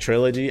Mass Effect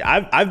trilogy.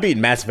 I've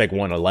beaten Mass Effect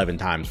 1 11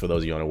 times, for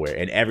those of you unaware,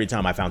 and every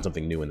time I found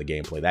something new in the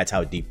gameplay. That's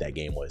how deep that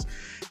game was.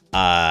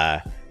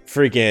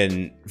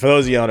 Freaking, for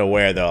those of you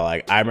unaware though,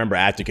 like I remember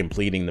after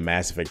completing the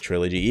Mass Effect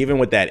trilogy, even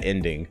with that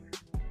ending,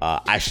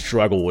 I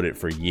struggled with it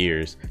for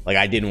years. Like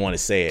I didn't want to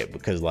say it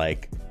because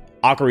like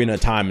Ocarina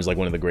of Time is like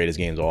one of the greatest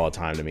games of all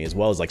time to me, as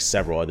well as like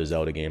several other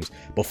Zelda games.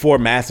 Before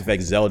Mass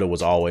Effect, Zelda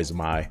was always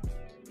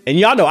and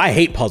y'all know I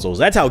hate puzzles.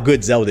 That's how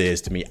good Zelda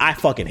is to me. I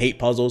fucking hate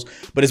puzzles,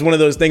 but it's one of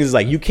those things, is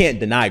like you can't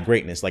deny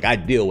greatness. Like I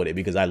deal with it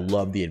because I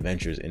love the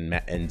adventures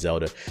in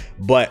Zelda,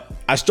 but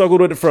I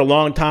struggled with it for a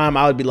long time.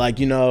 I would be like,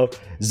 you know,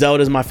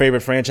 Zelda's my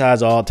favorite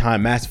franchise of all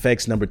time. Mass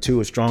Effect's number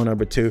 2, a strong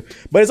number 2.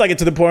 But it's like,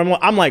 to the point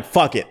I'm like,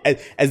 fuck it.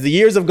 As the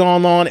years have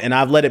gone on and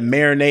I've let it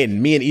marinate,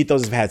 and me and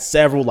Ethos have had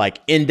several like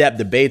in-depth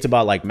debates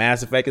about like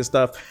Mass Effect and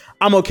stuff,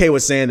 I'm okay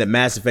with saying that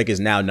Mass Effect is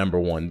now number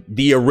 1.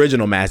 The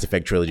original Mass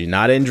Effect trilogy,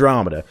 not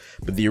Andromeda,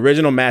 but the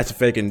original Mass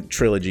Effect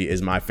trilogy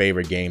is my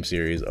favorite game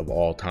series of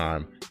all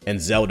time. And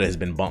Zelda has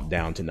been bumped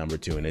down to number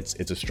 2, and it's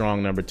a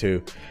strong number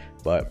 2.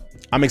 But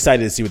I'm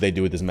excited to see what they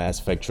do with this Mass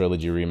Effect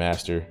trilogy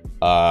remaster.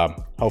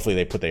 Hopefully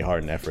they put their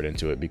heart and effort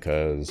into it,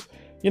 because,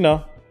 you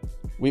know,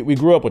 we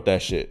grew up with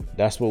that shit.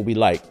 That's what we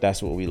like.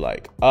 That's what we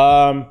like.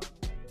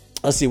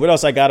 Let's see what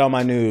else I got on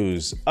my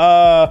news.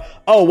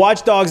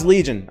 Watch Dogs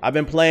Legion. I've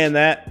been playing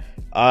that.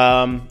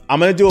 I'm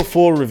gonna do a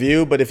full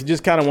review, but if you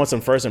just kind of want some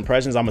first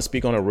impressions, I'm gonna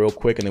speak on it real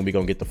quick, and then we're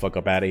gonna get the fuck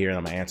up out of here, and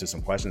I'm gonna answer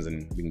some questions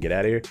and we can get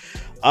out of here.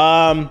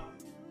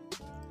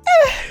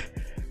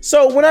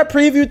 So when I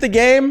previewed the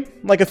game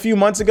like a few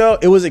months ago,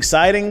 it was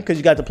exciting because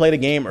you got to play the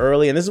game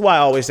early. And this is why I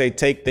always say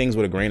take things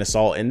with a grain of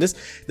salt. And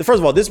first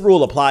of all, this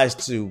rule applies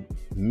to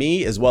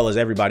me as well as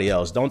everybody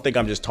else. Don't think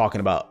I'm just talking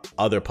about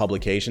other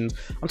publications.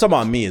 I'm talking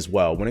about me as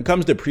well. When it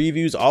comes to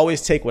previews,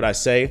 always take what I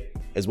say,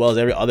 as well as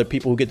every other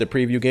people who get to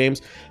preview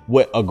games,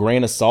 with a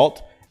grain of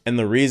salt. And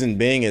the reason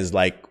being is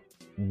like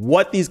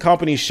what these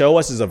companies show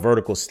us is a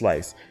vertical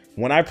slice.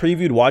 When I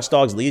previewed Watch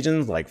Dogs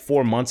Legion like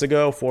 4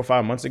 or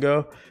 5 months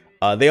ago,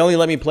 they only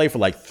let me play for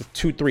like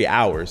 2-3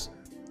 hours.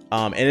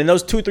 And in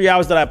those 2-3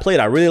 hours that I played,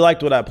 I really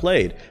liked what I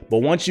played. But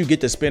once you get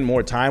to spend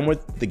more time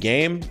with the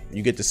game,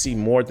 you get to see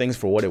more things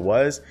for what it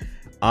was.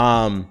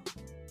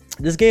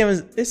 This game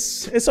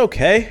it's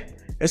okay.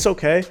 It's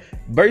okay.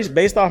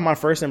 Based off my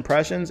first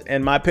impressions,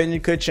 and my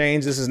opinion could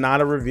change. This is not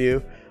a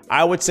review.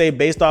 I would say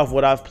based off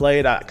what I've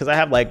played, because I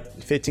have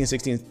like 15,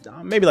 16,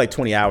 maybe like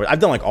 20 hours. I've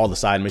done like all the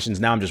side missions.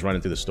 Now I'm just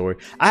running through the story.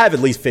 I have at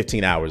least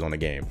 15 hours on the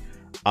game.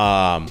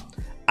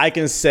 I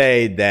can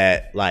say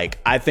that, like,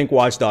 I think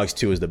Watch Dogs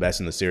 2 is the best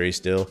in the series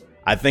still.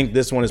 I think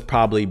this one is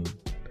probably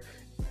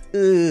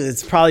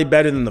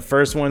better than the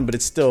first one, but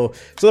it's still...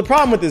 So the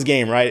problem with this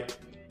game, right,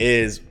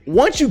 is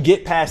once you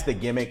get past the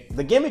gimmick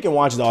in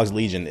Watch Dogs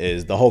Legion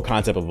is the whole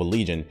concept of a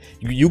legion.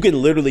 You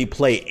can literally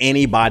play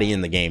anybody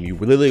in the game. You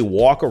literally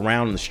walk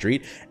around the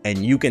street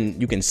and you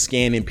can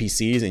scan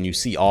NPCs and you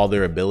see all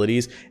their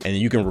abilities, and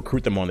you can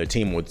recruit them on their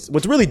team.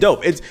 What's really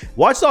dope, it's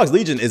Watch Dogs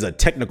Legion is a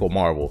technical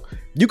marvel.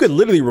 You could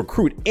literally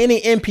recruit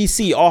any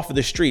NPC off of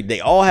the street. They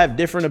all have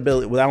different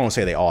abilities. Well, I won't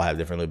say they all have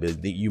different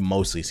abilities. You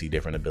mostly see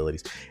different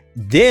abilities.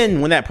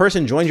 Then when that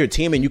person joins your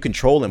team and you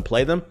control and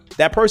play them,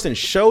 that person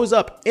shows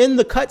up in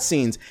the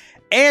cutscenes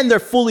and they're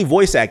fully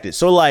voice acted.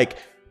 So like,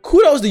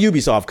 kudos to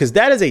Ubisoft, because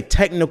that is a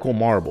technical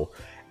marvel.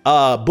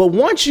 But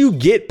once you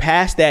get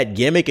past that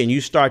gimmick and you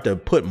start to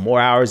put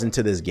more hours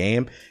into this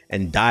game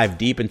and dive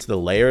deep into the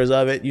layers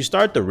of it, you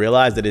start to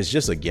realize that it's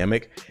just a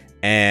gimmick.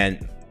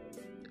 And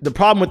the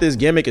problem with this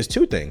gimmick is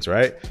two things,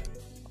 right?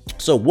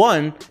 So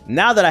one,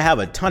 now that I have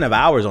a ton of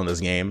hours on this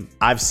game,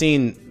 I've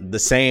seen the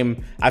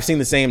same,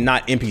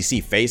 not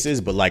NPC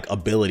faces, but like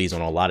abilities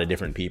on a lot of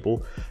different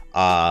people.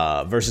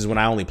 Versus when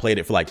I only played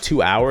it for like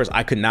 2 hours,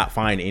 I could not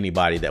find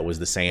anybody that was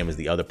the same as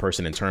the other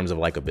person in terms of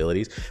like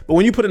abilities. But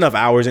when you put enough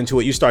hours into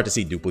it, you start to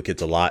see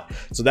duplicates a lot.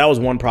 So that was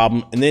one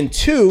problem. And then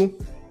two,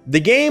 the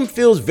game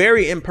feels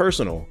very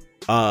impersonal.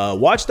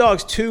 Watch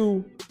Dogs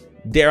 2,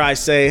 dare I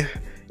say,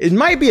 it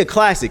might be a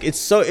classic.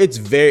 It's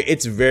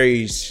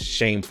very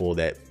shameful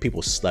that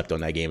people slept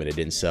on that game and it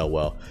didn't sell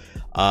well.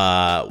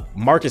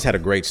 Marcus had a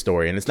great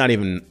story, and it's not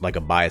even like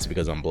a bias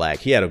because I'm black.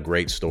 He had a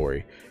great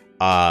story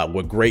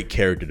with great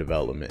character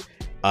development.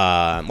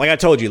 Like I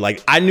told you,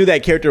 like I knew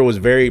that character was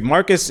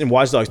Marcus in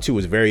Watch Dogs 2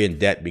 was very in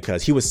debt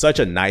because he was such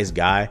a nice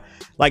guy.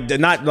 Like, to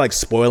not like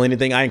spoil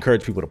anything, I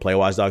encourage people to play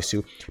Watch Dogs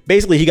 2.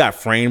 Basically, he got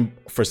framed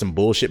for some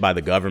bullshit by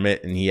the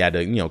government, and he had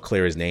to,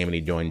 clear his name, and he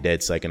joined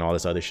DedSec and all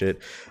this other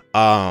shit.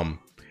 But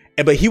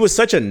he was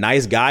such a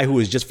nice guy who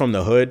was just from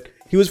the hood.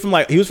 He was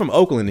from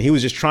Oakland, and he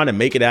was just trying to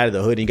make it out of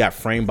the hood, and he got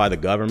framed by the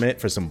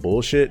government for some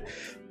bullshit.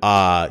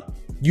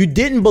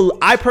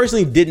 I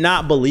personally did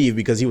not believe,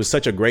 because he was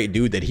such a great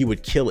dude, that he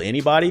would kill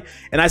anybody.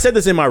 And I said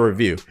this in my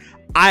review.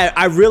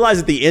 I realized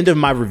at the end of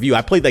my review,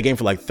 I played that game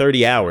for like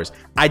 30 hours.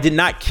 I did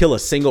not kill a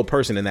single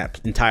person in that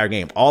entire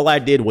game. All I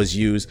did was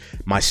use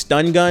my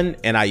stun gun,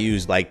 and I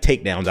used like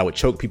takedowns. I would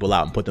choke people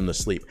out and put them to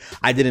sleep.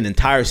 I did an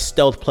entire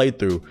stealth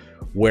playthrough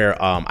where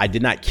I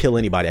did not kill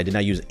anybody. I did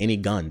not use any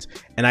guns.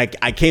 And I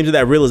came to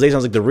that realization. I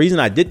was like, the reason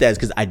I did that is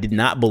because I did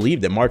not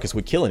believe that Marcus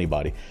would kill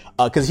anybody,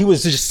 because he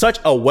was just such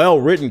a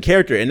well-written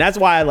character. And that's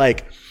why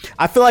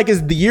I feel like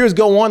as the years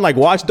go on, like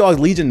Watch Dogs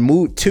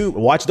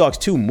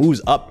 2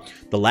 moves up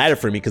the ladder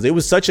for me, because it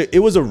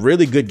was a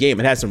really good game.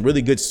 It had some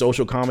really good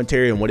social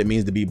commentary on what it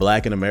means to be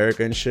black in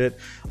America and shit,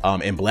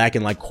 and black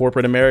in like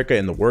corporate America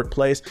in the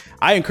workplace.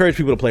 I encourage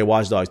people to play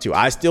Watch Dogs 2.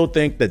 I still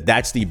think that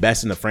that's the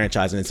best in the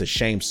franchise, and it's a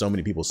shame so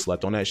many people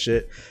slept on that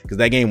shit, because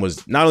that game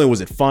was, not only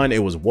was it fun,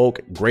 it was woke,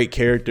 great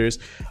characters,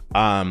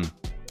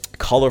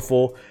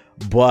 colorful.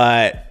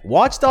 But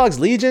Watch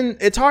Dogs Legion,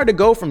 it's hard to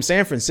go from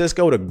San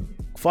Francisco to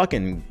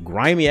fucking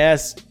grimy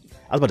ass,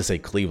 I was about to say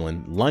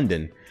Cleveland,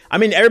 London. I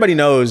mean, everybody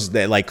knows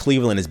that like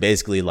Cleveland is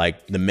basically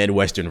like the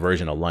Midwestern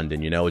version of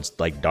London, you know? It's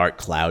like dark,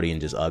 cloudy,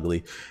 and just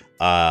ugly.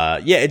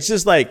 Yeah, it's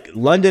just like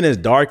London is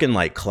dark and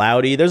like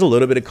cloudy. There's a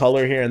little bit of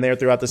color here and there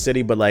throughout the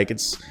city, but like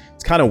it's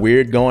kind of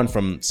weird going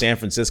from San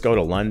Francisco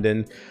to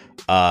London.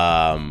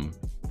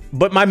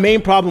 But my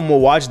main problem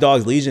with Watch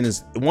Dogs Legion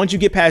is once you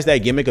get past that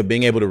gimmick of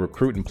being able to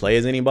recruit and play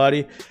as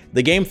anybody,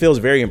 the game feels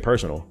very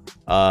impersonal.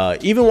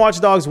 Even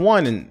Watch Dogs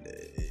 1 and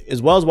as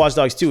well as Watch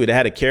Dogs 2, it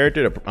had a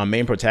character, a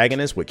main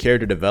protagonist with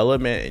character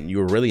development, and you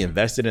were really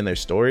invested in their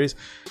stories.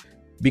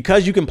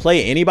 Because you can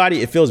play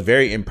anybody, it feels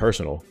very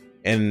impersonal.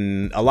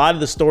 And a lot of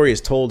the story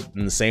is told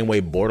in the same way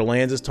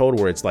Borderlands is told,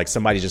 where it's like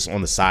somebody just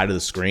on the side of the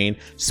screen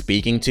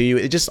speaking to you.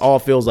 It just all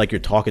feels like you're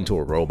talking to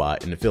a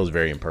robot, and it feels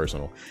very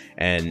impersonal.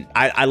 And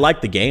I like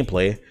the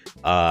gameplay.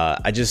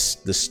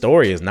 The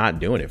story is not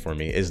doing it for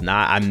me.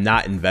 I'm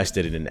not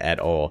invested in it at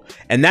all.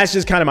 And that's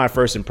just kind of my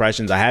first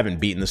impressions. I haven't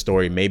beaten the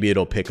story. Maybe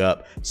it'll pick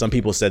up. Some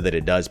people said that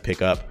it does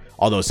pick up,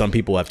 although some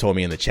people have told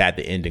me in the chat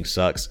the ending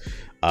sucks.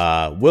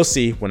 We'll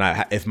see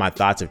if my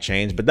thoughts have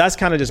changed, but that's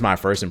kind of just my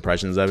first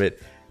impressions of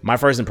it. My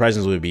first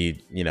impressions would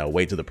be,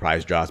 wait till the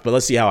price drops, but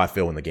let's see how I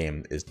feel when the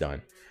game is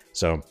done.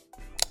 So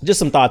just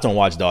some thoughts on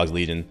Watch Dogs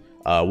Legion.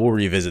 We'll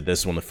revisit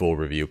this when the full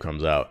review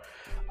comes out.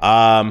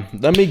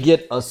 Let me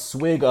get a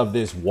swig of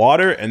this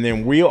water, and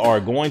then we are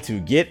going to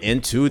get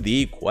into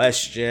the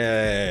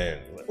question.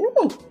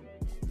 Ooh.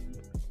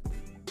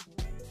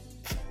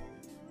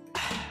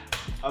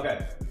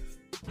 Okay,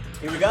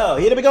 here we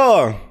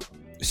go.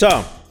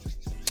 So,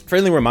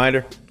 friendly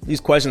reminder,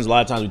 these questions, a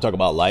lot of times we talk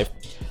about life.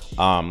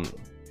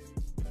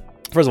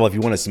 First of all, if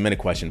you want to submit a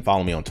question,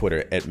 follow me on Twitter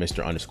at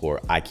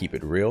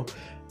Mr_I_keep_it_real.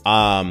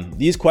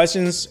 These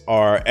questions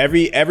are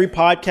every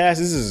podcast.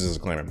 This is a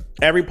disclaimer.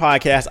 Every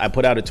podcast, I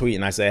put out a tweet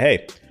and I say,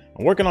 hey,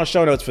 I'm working on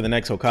show notes for the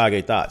next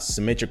Hokage Thoughts.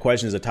 Submit your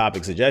questions or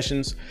topic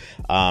suggestions.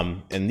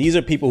 And these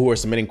are people who are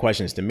submitting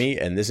questions to me,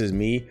 and this is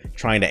me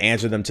trying to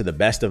answer them to the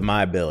best of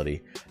my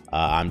ability.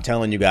 I'm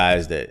telling you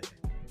guys that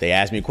they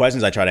ask me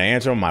questions, I try to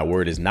answer them. My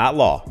word is not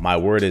law.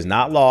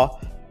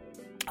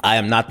 I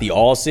am not the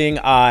all-seeing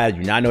eye. I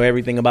do not know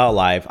everything about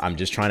life. I'm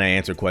just trying to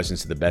answer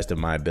questions to the best of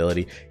my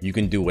ability. You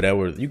can do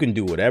whatever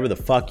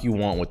the fuck you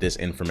want with this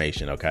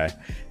information, okay?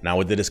 Now,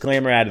 with the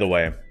disclaimer out of the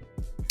way,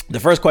 the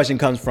first question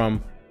comes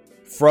from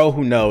Fro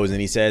Who Knows, and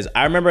he says,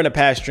 I remember in a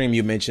past stream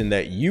you mentioned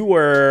that you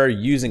were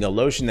using a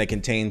lotion that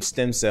contained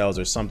stem cells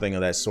or something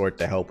of that sort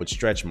to help with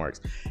stretch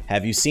marks.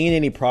 Have you seen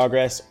any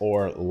progress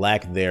or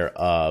lack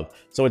thereof?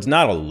 So it's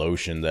not a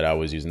lotion that I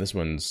was using. This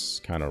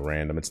one's kind of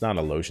random. It's not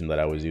a lotion that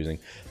I was using,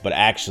 but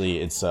actually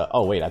it's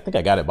oh wait, I think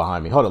I got it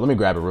behind me. Hold on, let me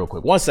grab it real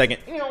quick. 1 second.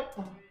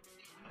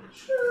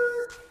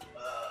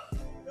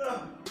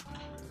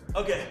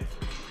 Okay.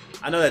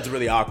 I know that's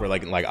really awkward,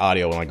 like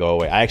audio when I go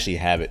away. I actually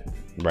have it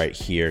right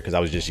here because I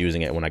was just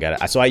using it when I got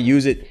it. So I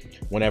use it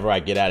whenever I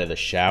get out of the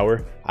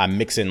shower. I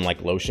mix in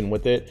like lotion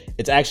with it.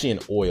 It's actually an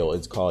oil.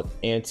 It's called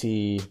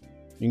you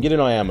can get it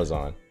on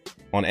Amazon.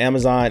 On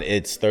Amazon,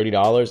 it's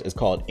 $30. It's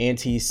called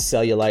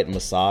Anti-Cellulite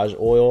Massage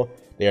Oil.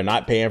 They are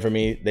not paying for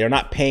me. They are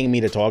not paying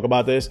me to talk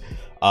about this.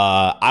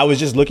 I was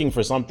just looking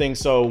for something.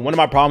 So one of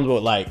my problems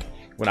with like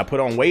when I put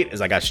on weight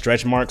is I got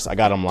stretch marks. I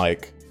got them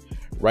like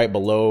right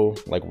below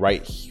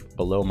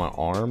my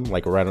arm,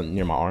 like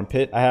near my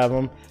armpit. I have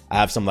them. I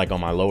have some like on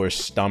my lower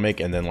stomach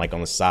and then like on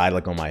the side,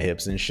 like on my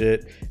hips and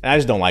shit. And I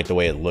just don't like the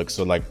way it looks.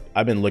 So like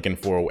I've been looking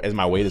for, as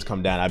my weight has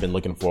come down, I've been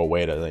looking for a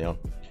way to,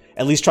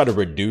 at least try to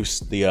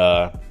reduce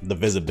the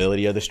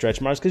visibility of the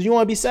stretch marks, because you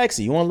want to be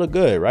sexy, you want to look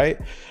good, right?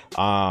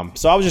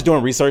 So I was just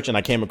doing research and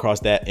I came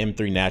across that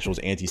M3 Naturals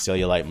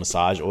Anti-Cellulite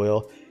Massage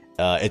Oil.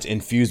 It's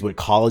infused with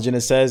collagen,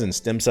 it says, and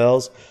stem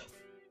cells.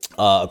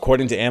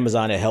 According to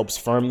Amazon, it helps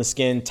firm the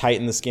skin,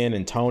 tighten the skin,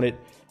 and tone it.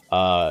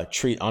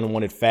 Treat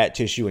unwanted fat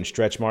tissue and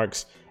stretch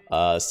marks.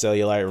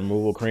 Cellulite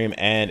removal cream,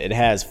 and it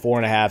has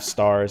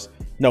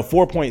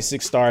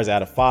 4.6 stars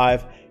out of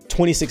 5,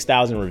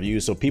 26,000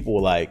 reviews. So people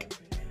were like,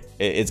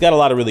 it's got a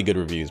lot of really good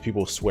reviews.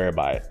 People swear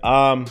by it.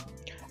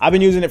 I've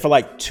been using it for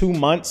like 2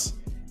 months.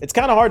 It's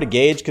kind of hard to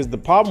gauge because the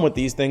problem with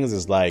these things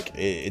is like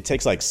it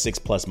takes like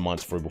 6+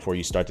 months before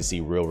you start to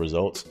see real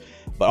results.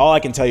 But all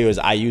I can tell you is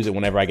I use it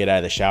whenever I get out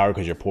of the shower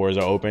because your pores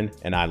are open,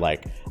 and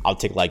I'll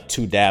take like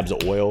 2 dabs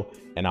of oil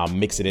and I'll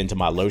mix it into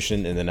my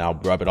lotion, and then I'll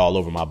rub it all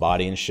over my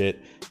body and shit.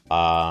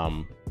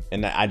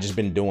 And I just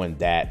been doing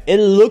that. It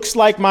looks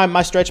like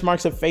my stretch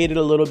marks have faded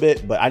a little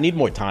bit, but I need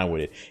more time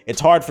with it.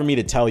 It's hard for me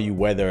to tell you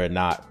whether or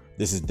not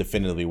this is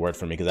definitively worked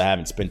for me because I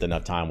haven't spent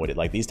enough time with it.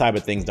 Like, these type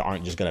of things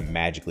aren't just gonna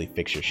magically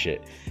fix your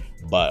shit.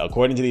 But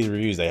according to these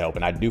reviews, they help,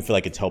 and I do feel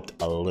like it's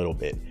helped a little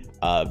bit.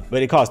 But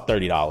it costs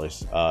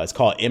 $30. It's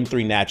called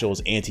M3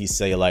 Naturals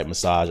Anti-Cellulite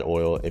Massage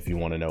Oil. If you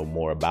want to know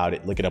more about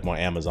it, look it up on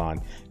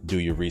Amazon. Do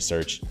your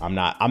research. I'm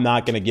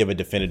not gonna give a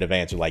definitive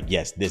answer like,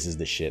 yes, this is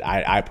the shit.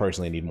 I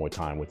personally need more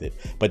time with it,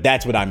 but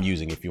that's what I'm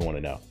using if you want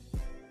to know.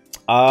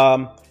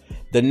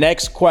 The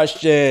next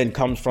question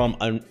comes from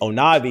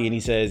Onavi, and he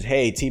says,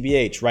 hey,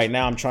 TBH, right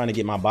now I'm trying to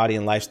get my body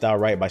and lifestyle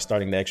right by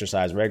starting to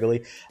exercise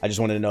regularly. I just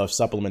wanted to know if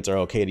supplements are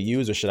okay to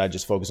use, or should I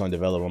just focus on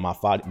developing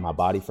my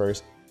body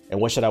first? And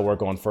what should I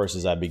work on first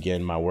as I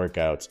begin my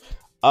workouts?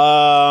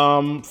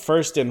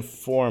 First and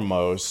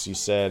foremost, you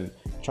said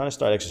trying to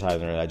start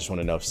exercising. I just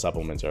want to know if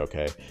supplements are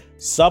okay.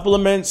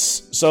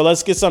 Supplements. So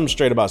let's get something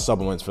straight about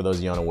supplements for those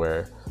of you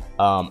unaware.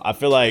 I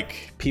feel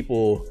like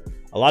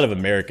a lot of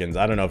Americans,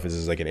 I don't know if this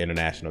is like an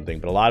international thing,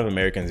 but a lot of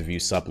Americans view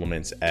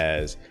supplements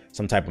as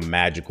some type of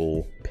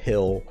magical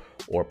pill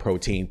or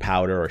protein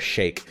powder or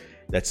shake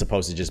that's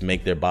supposed to just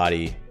make their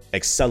body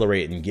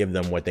accelerate and give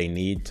them what they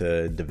need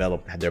to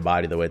develop their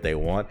body the way they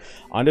want.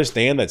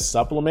 Understand that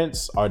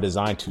supplements are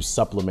designed to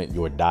supplement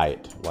your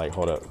diet. Like,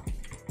 hold up.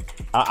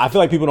 I feel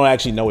like people don't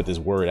actually know what this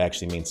word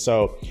actually means.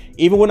 So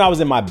even when I was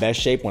in my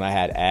best shape, when I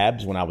had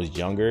abs, when I was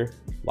younger,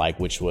 I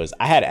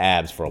had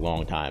abs for a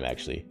long time,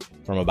 actually.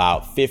 From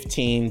about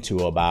 15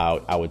 to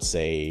about, I would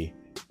say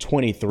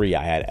 23,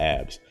 I had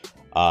abs.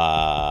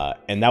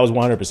 And that was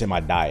 100% my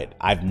diet.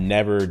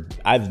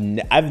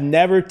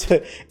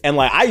 and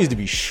like, I used to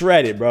be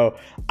shredded, bro.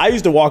 I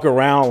used to walk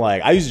around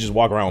just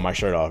walk around with my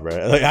shirt off,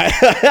 bro.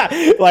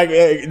 Like,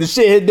 the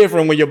shit hit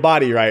different when your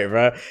body right,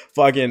 bro.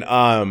 Fucking,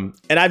 and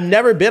I've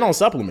never been on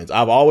supplements.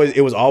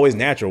 It was always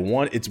natural.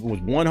 It was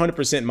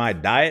 100% my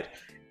diet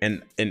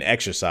and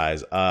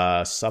exercise.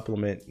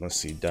 Supplement, let's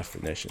see,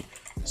 definition.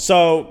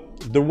 So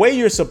the way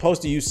you're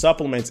supposed to use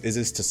supplements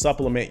is to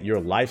supplement your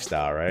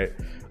lifestyle, right?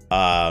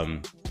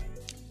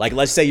 Like,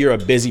 let's say you're a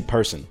busy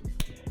person.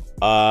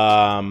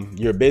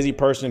 You're a busy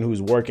person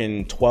who's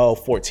working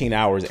 12, 14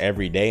 hours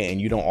every day and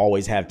you don't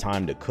always have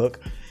time to cook.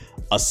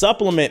 A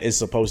supplement is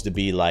supposed to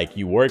be like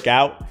you work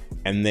out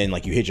and then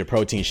like you hit your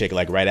protein shake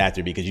like right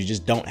after because you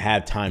just don't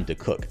have time to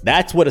cook.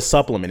 That's what a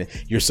supplement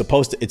is. It's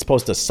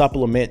supposed to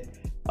supplement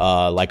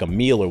like a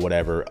meal or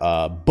whatever.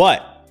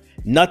 But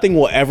nothing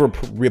will ever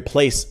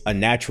replace a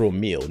natural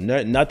meal.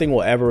 Nothing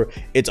will ever.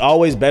 It's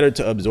always better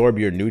to absorb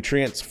your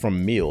nutrients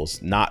from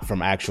meals, not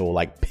from actual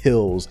like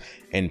pills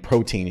and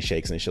protein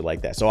shakes and shit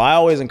like that. So I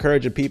always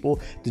encourage people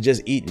to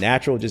just eat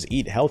natural, just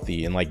eat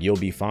healthy, and like you'll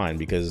be fine.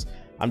 Because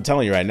I'm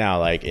telling you right now,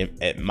 like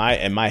at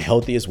my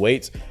healthiest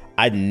weights,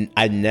 I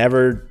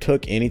never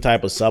took any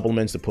type of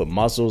supplements to put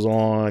muscles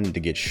on, to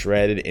get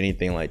shredded,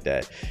 anything like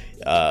that.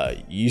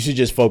 You should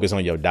just focus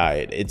on your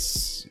diet.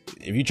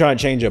 If you try and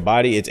change your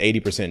body, it's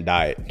 80%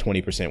 diet,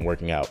 20%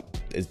 working out.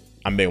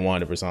 I'm being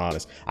 100%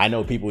 honest. I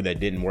know people that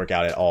didn't work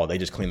out at all. They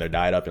just cleaned their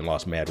diet up and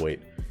lost mad weight.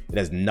 It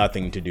has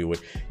nothing to do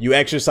with, you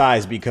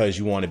exercise because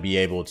you want to be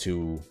able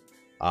to,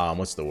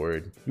 what's the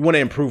word? You want to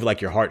improve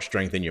like your heart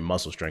strength and your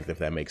muscle strength, if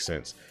that makes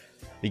sense.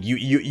 Like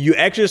you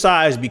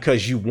exercise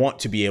because you want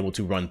to be able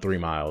to run 3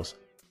 miles.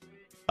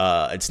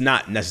 It's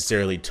not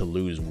necessarily to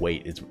lose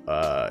weight. It's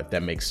if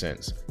that makes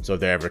sense. So if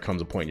there ever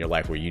comes a point in your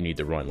life where you need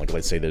to run, like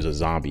let's say there's a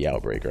zombie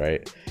outbreak,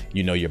 right?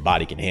 You know your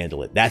body can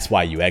handle it. That's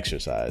why you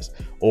exercise.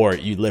 Or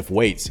you lift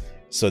weights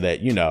so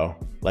that,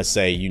 let's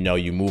say,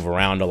 you move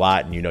around a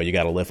lot and you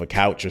got to lift a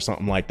couch or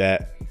something like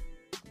that.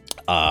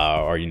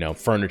 Or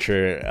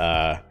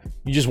furniture.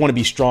 You just want to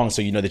be strong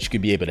so you know that you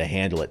could be able to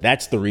handle it.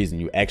 That's the reason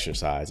you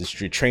exercise. It's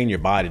to train your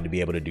body to be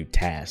able to do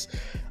tasks.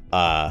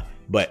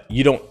 But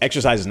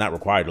exercise is not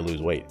required to lose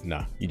weight.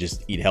 No, you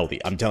just eat healthy.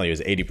 I'm telling you,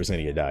 it's 80%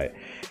 of your diet.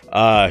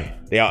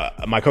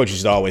 My coach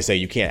used to always say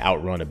you can't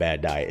outrun a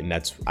bad diet. And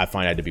I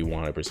find that to be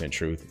 100%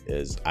 truth.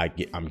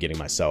 I'm getting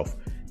myself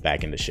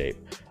back into shape.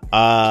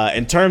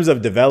 In terms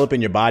of developing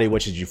your body,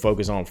 what should you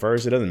focus on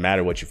first? It doesn't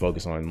matter what you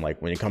focus on.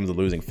 Like when it comes to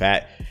losing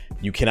fat,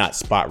 you cannot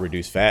spot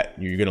reduce fat.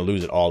 You're going to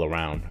lose it all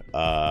around.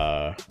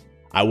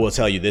 I will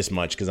tell you this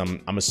much because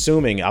I'm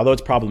assuming, although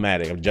it's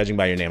problematic, I'm judging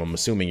by your name, I'm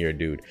assuming you're a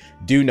dude.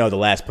 Do know the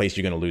last place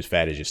you're going to lose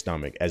fat is your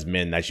stomach. As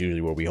men, that's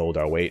usually where we hold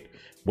our weight.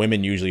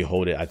 Women usually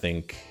hold it, I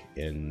think,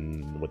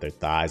 with their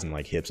thighs and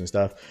like hips and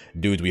stuff.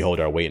 Dudes, we hold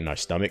our weight in our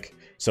stomach.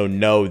 So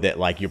know that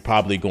like you're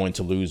probably going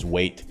to lose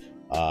weight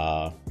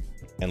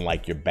in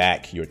like your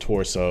back, your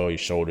torso, your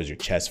shoulders, your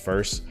chest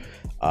first.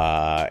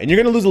 And you're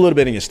going to lose a little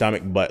bit in your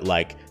stomach, but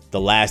like the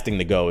last thing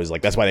to go is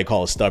like, that's why they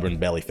call it stubborn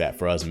belly fat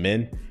for us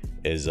men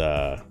is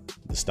the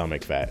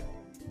stomach fat.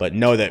 but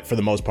know that for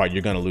the most part,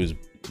 you're going to lose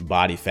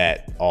body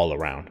fat all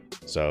around.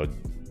 So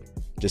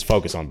just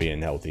focus on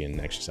being healthy and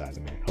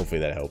exercising, man.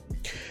 Hopefully that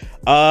helped.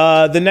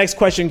 The next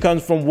question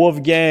comes from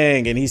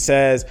Wolfgang, and he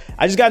says,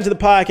 I just got into the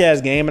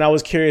podcast game and I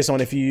was curious on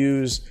if you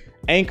use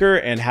Anchor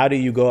and how do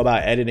you go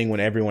about editing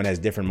when everyone has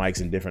different mics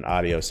and different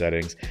audio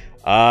settings.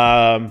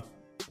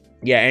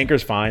 Yeah,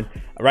 Anchor's fine.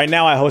 Right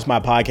now, I host my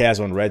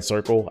podcast on Red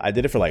Circle. I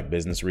did it for like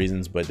business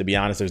reasons, but to be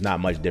honest, there's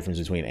not much difference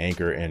between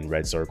Anchor and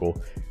Red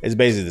Circle. It's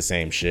basically the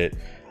same shit.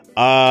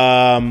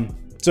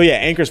 So yeah,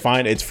 Anchor's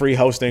fine. It's free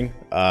hosting.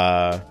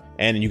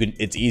 And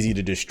it's easy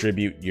to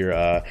distribute your,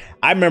 I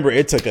remember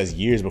it took us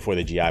years before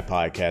the GI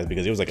podcast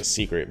because it was like a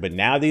secret. But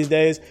now these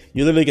days,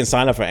 you literally can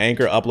sign up for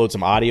Anchor, upload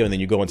some audio, and then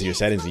you go into your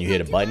settings and you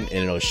hit a button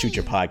and it'll shoot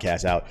your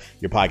podcast out.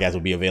 Your podcast will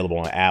be available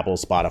on Apple,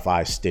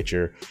 Spotify,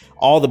 Stitcher,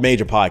 all the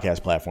major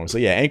podcast platforms. So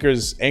yeah,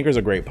 Anchor's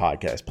a great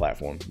podcast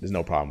platform. There's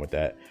no problem with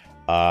that.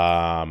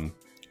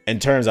 In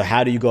terms of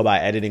how do you go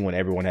about editing when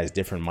everyone has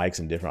different mics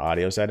and different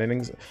audio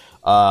settings?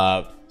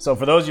 So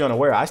for those of you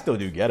unaware, I still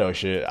do ghetto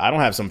shit. I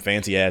don't have some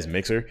fancy ass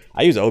mixer.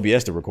 I use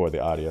OBS to record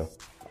the audio.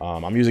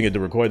 I'm using it to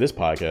record this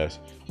podcast.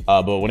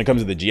 But when it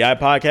comes to the GI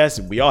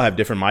podcast, we all have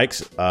different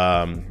mics.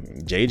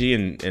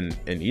 JG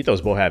and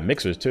Ethos both have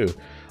mixers too.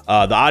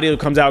 The audio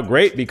comes out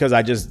great because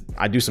I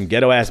do some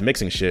ghetto ass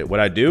mixing shit. What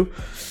I do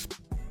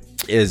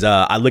is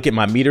I look at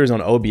my meters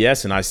on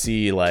OBS and I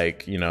see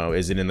like,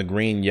 is it in the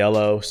green,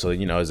 yellow? So,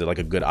 is it like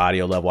a good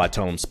audio level? I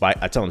tell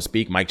them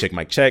speak, mic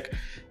check.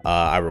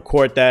 I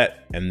record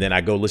that and then I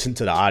go listen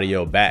to the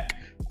audio back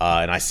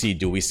and I see,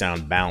 do we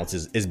sound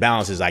balanced? As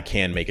balanced as I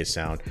can make it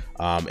sound.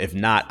 If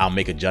not, I'll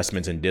make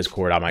adjustments in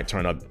Discord. I might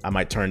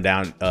turn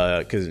down,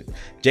 because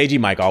JG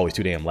mic always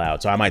too damn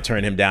loud. So I might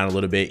turn him down a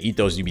little bit.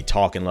 Ethos, you be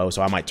talking low.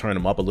 So I might turn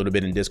him up a little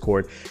bit in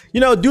Discord.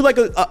 Do like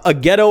a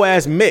ghetto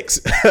ass mix,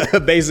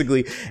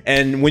 basically.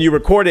 And when you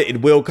record it,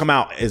 it will come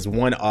out as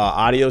one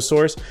audio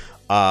source.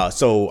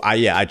 So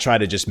I try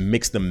to just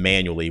mix them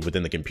manually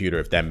within the computer,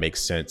 if that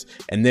makes sense.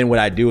 And then what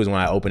I do is when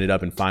I open it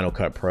up in Final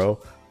Cut Pro,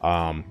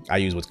 I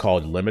use what's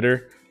called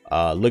Limiter.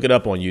 Look it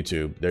up on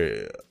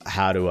YouTube.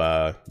 How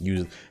to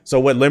use. So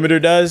what Limiter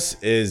does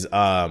is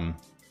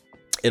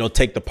it'll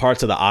take the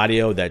parts of the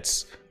audio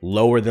that's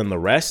lower than the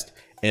rest,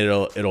 and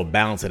it'll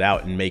balance it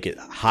out and make it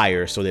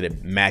higher so that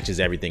it matches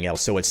everything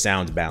else, so it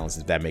sounds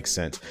balanced, if that makes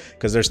sense.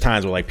 Because there's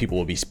times where like people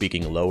will be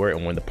speaking lower,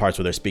 and when the parts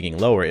where they're speaking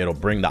lower, it'll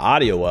bring the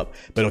audio up,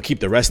 but it'll keep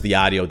the rest of the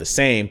audio the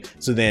same.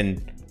 So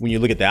then when you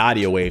look at the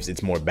audio waves,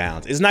 it's more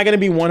balanced. It's not going to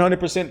be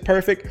 100%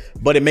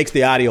 perfect, but it makes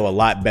the audio a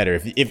lot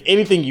better. If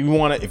anything,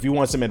 if you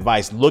want some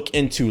advice, look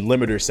into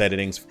limiter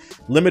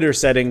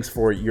settings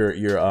for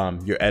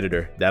your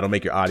editor. That'll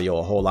make your audio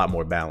a whole lot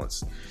more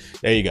balanced.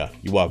 There you go.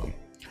 You're welcome.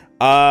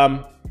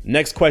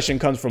 Next question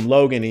comes from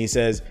Logan, and he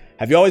says,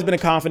 have you always been a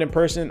confident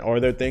person, or are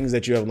there things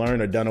that you have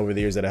learned or done over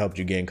the years that have helped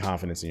you gain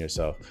confidence in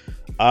yourself?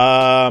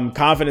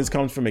 Confidence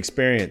comes from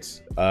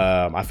experience.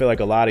 I feel like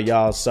a lot of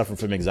y'all suffer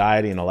from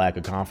anxiety and a lack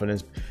of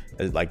confidence.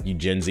 Like you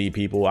Gen Z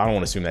people, I don't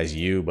want to assume that's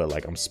you, but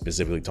like I'm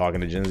specifically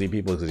talking to Gen Z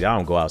people because y'all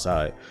don't go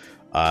outside.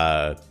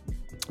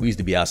 We used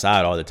to be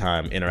outside all the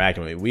time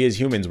interacting with. We as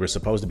humans, we're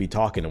supposed to be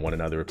talking to one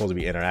another. We're supposed to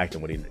be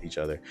interacting with each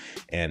other.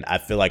 And I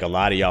feel like a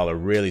lot of y'all are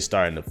really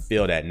starting to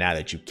feel that now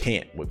that you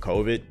can't with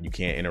COVID. You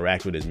can't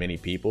interact with as many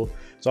people.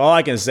 So all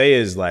I can say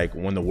is like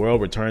when the world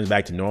returns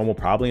back to normal,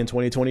 probably in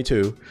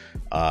 2022,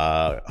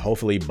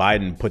 hopefully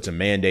Biden puts a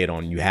mandate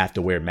on you have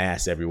to wear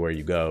masks everywhere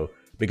you go.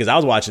 Because I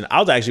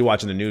was actually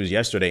watching the news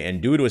yesterday,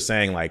 and dude was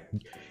saying like,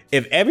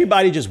 if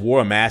everybody just wore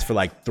a mask for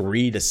like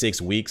 3 to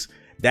 6 weeks,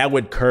 that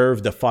would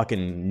curve the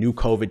fucking new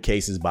COVID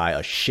cases by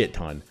a shit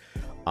ton.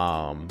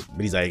 But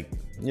he's like,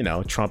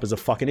 Trump is a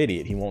fucking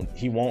idiot. He won't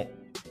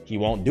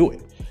do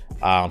it.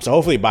 So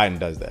hopefully Biden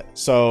does that.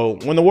 So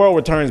when the world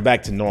returns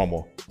back to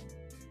normal,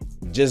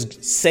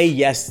 just say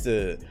yes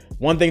to.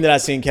 One thing that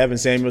I've seen Kevin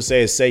Samuel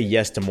say is say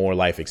yes to more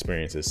life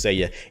experiences. Say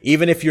yes.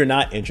 Even if you're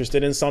not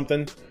interested in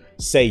something,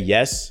 say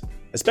yes.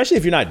 Especially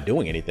if you're not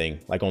doing anything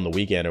like on the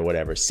weekend or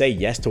whatever, say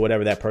yes to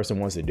whatever that person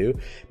wants to do.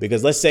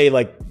 Because let's say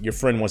like your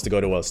friend wants to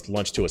go to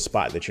lunch to a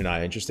spot that you're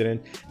not interested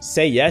in.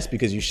 Say yes,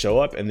 because you show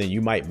up and then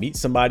you might meet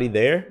somebody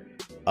there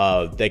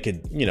that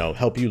could,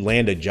 help you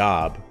land a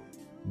job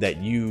that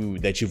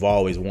you've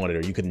always wanted,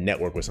 or you could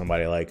network with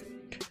somebody. Like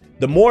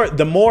the more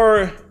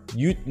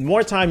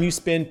time you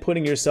spend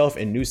putting yourself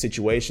in new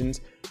situations,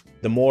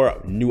 the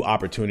more new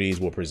opportunities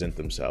will present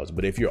themselves.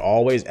 But if you're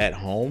always at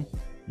home,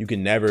 you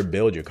can never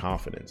build your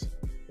confidence,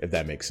 if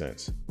that makes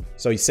sense.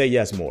 So you say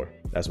yes more.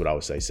 That's what I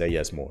would say. Say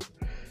yes more.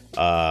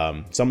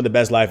 Some of the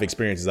best life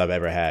experiences I've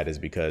ever had is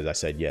because I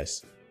said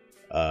yes.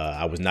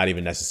 I was not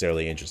even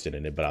necessarily interested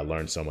in it, but I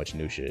learned so much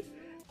new shit.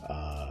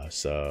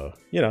 So,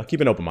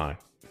 keep an open mind.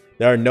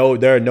 There are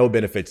no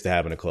benefits to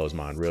having a closed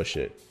mind. Real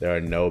shit. There are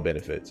no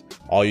benefits.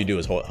 All you do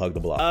is hug the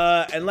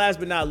block. And last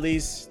but not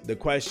least, the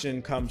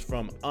question comes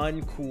from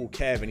Uncool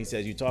Kevin. He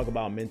says, you talk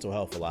about mental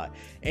health a lot.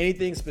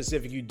 Anything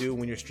specific you do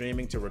when you're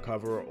streaming to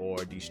recover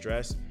or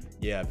de-stress?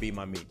 Yeah, beat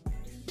my meat.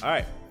 All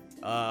right.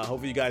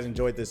 Hopefully you guys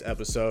enjoyed this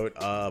episode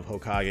of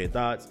Hokage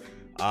Thoughts.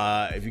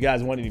 If you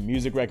guys want any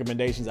music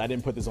recommendations, I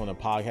didn't put this on the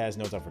podcast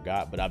notes, I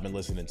forgot, but I've been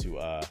listening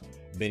to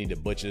Benny the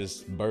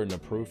Butcher's Burden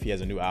of Proof. He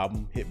has a new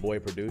album. Hit Boy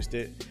produced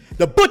it.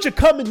 The Butcher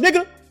coming,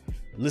 nigga.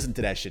 Listen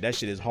to that shit. That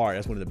shit is hard.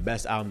 That's one of the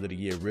best albums of the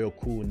year. Real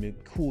cool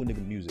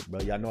nigga music,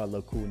 bro. Y'all know I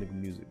love cool nigga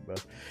music, bro.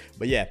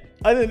 But yeah,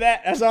 other than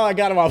that, that's all I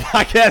got on my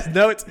podcast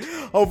notes.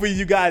 Hopefully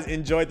you guys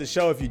enjoyed the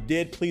show. If you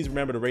did, please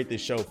remember to rate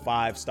this show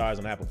 5 stars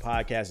on Apple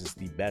Podcasts. It's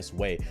the best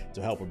way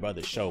to help a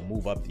brother's show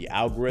move up the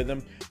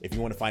algorithm. If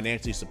you want to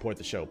financially support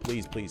the show,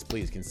 please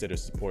consider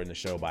supporting the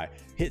show by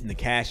hitting the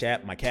Cash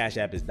App. My Cash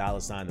App is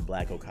 $the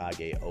Black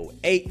Okage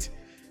 08.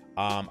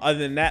 Other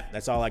than that,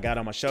 that's all I got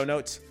on my show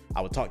notes. I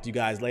will talk to you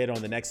guys later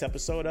on the next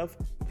episode of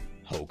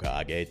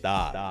Hokage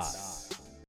Thoughts.